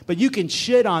untouchable, but you can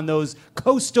shit on those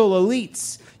coastal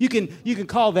elites. You can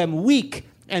call them weak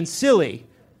and silly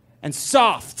and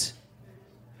soft.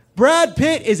 Brad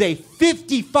Pitt is a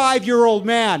 55-year-old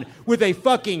man with a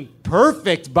fucking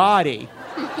perfect body.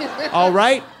 All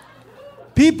right?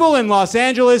 People in Los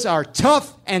Angeles are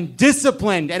tough and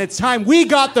disciplined, and it's time we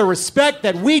got the respect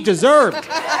that we deserved.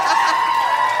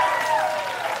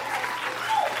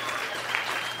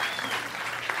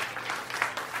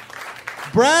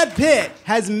 Brad Pitt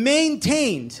has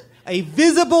maintained a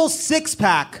visible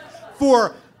six-pack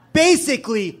for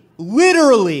basically,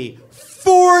 literally,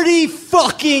 40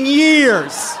 fucking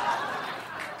years.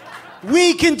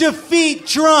 We can defeat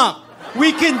Trump.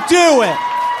 We can do it.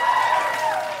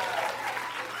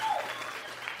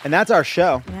 And that's our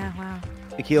show. Yeah, wow.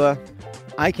 Akilah,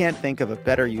 I can't think of a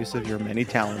better use of your many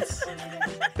talents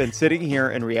than sitting here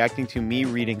and reacting to me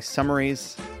reading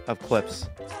summaries of clips.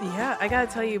 Yeah, I gotta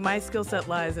tell you, my skill set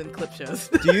lies in clip shows.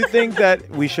 Do you think that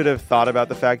we should have thought about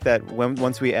the fact that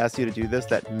once we asked you to do this,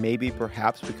 that maybe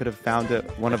perhaps we could have found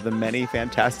one of the many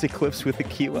fantastic clips with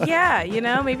Akilah?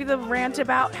 Yeah, maybe the rant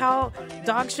about how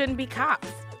dogs shouldn't be cops.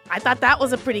 I thought that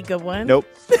was a pretty good one. Nope.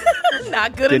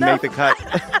 Not good Didn't enough. make the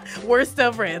cut. Worst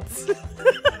of rants.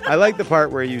 I like the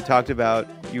part where you talked about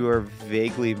your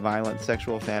vaguely violent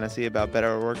sexual fantasy about Beto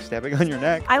O'Rourke stabbing on your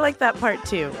neck. I like that part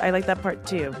too. I think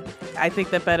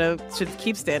that Beto should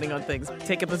keep standing on things,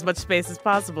 take up as much space as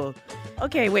possible.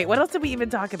 Okay, wait, what else did we even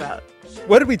talk about?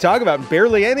 What did we talk about?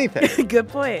 Barely anything. Good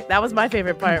point. That was my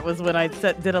favorite part, was when I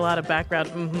did a lot of background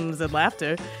mm-hms and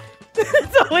laughter.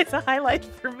 It's always a highlight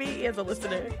for me as a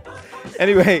listener.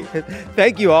 Anyway,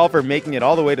 thank you all for making it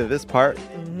all the way to this part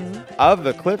of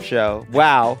the clip show.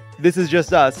 Wow. This is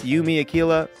just us, you, me,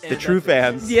 Akilah, the true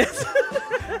fans. Yes.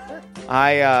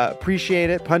 I appreciate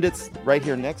it. Pundits right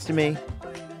here next to me.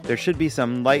 There should be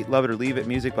some light Love It or Leave It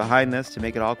music behind this to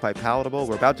make it all quite palatable.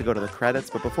 We're about to go to the credits,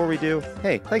 but before we do,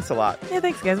 hey, thanks a lot. Yeah,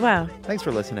 thanks, guys. Wow. Thanks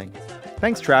for listening.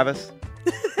 Thanks, Travis.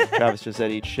 Travis just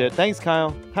said eat shit. Thanks,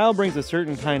 Kyle. Kyle brings a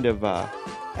certain kind of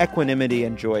equanimity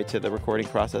and joy to the recording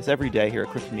process every day here at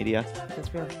Crooked Media.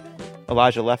 That's real.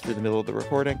 Elijah left in the middle of the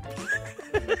recording.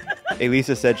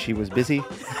 Elisa said she was busy.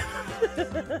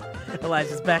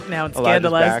 Elijah's back now and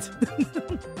Elijah's scandalized.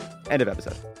 End of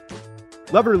episode.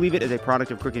 Love It or Leave It is a product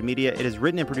of Crooked Media. It is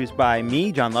written and produced by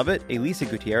me, John Lovett, Elisa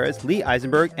Gutierrez, Lee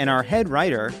Eisenberg, and our head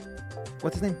writer,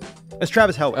 what's his name? It's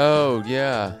Travis Helwig. Oh,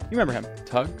 yeah. You remember him.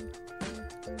 Tug?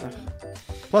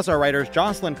 Plus our writers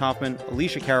Jocelyn Kaufman,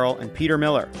 Alicia Carroll, and Peter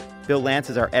Miller. Bill Lance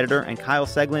is our editor, and Kyle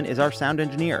Seglin is our sound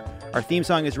engineer. Our theme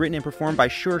song is written and performed by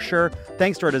Sure.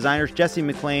 Thanks to our designers Jesse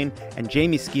McLean and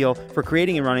Jamie Skeel for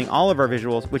creating and running all of our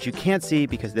visuals, which you can't see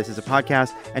because this is a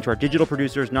podcast, and to our digital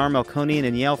producers Nar Melkonian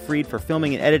and Yael Freed for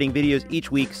filming and editing videos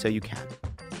each week so you can.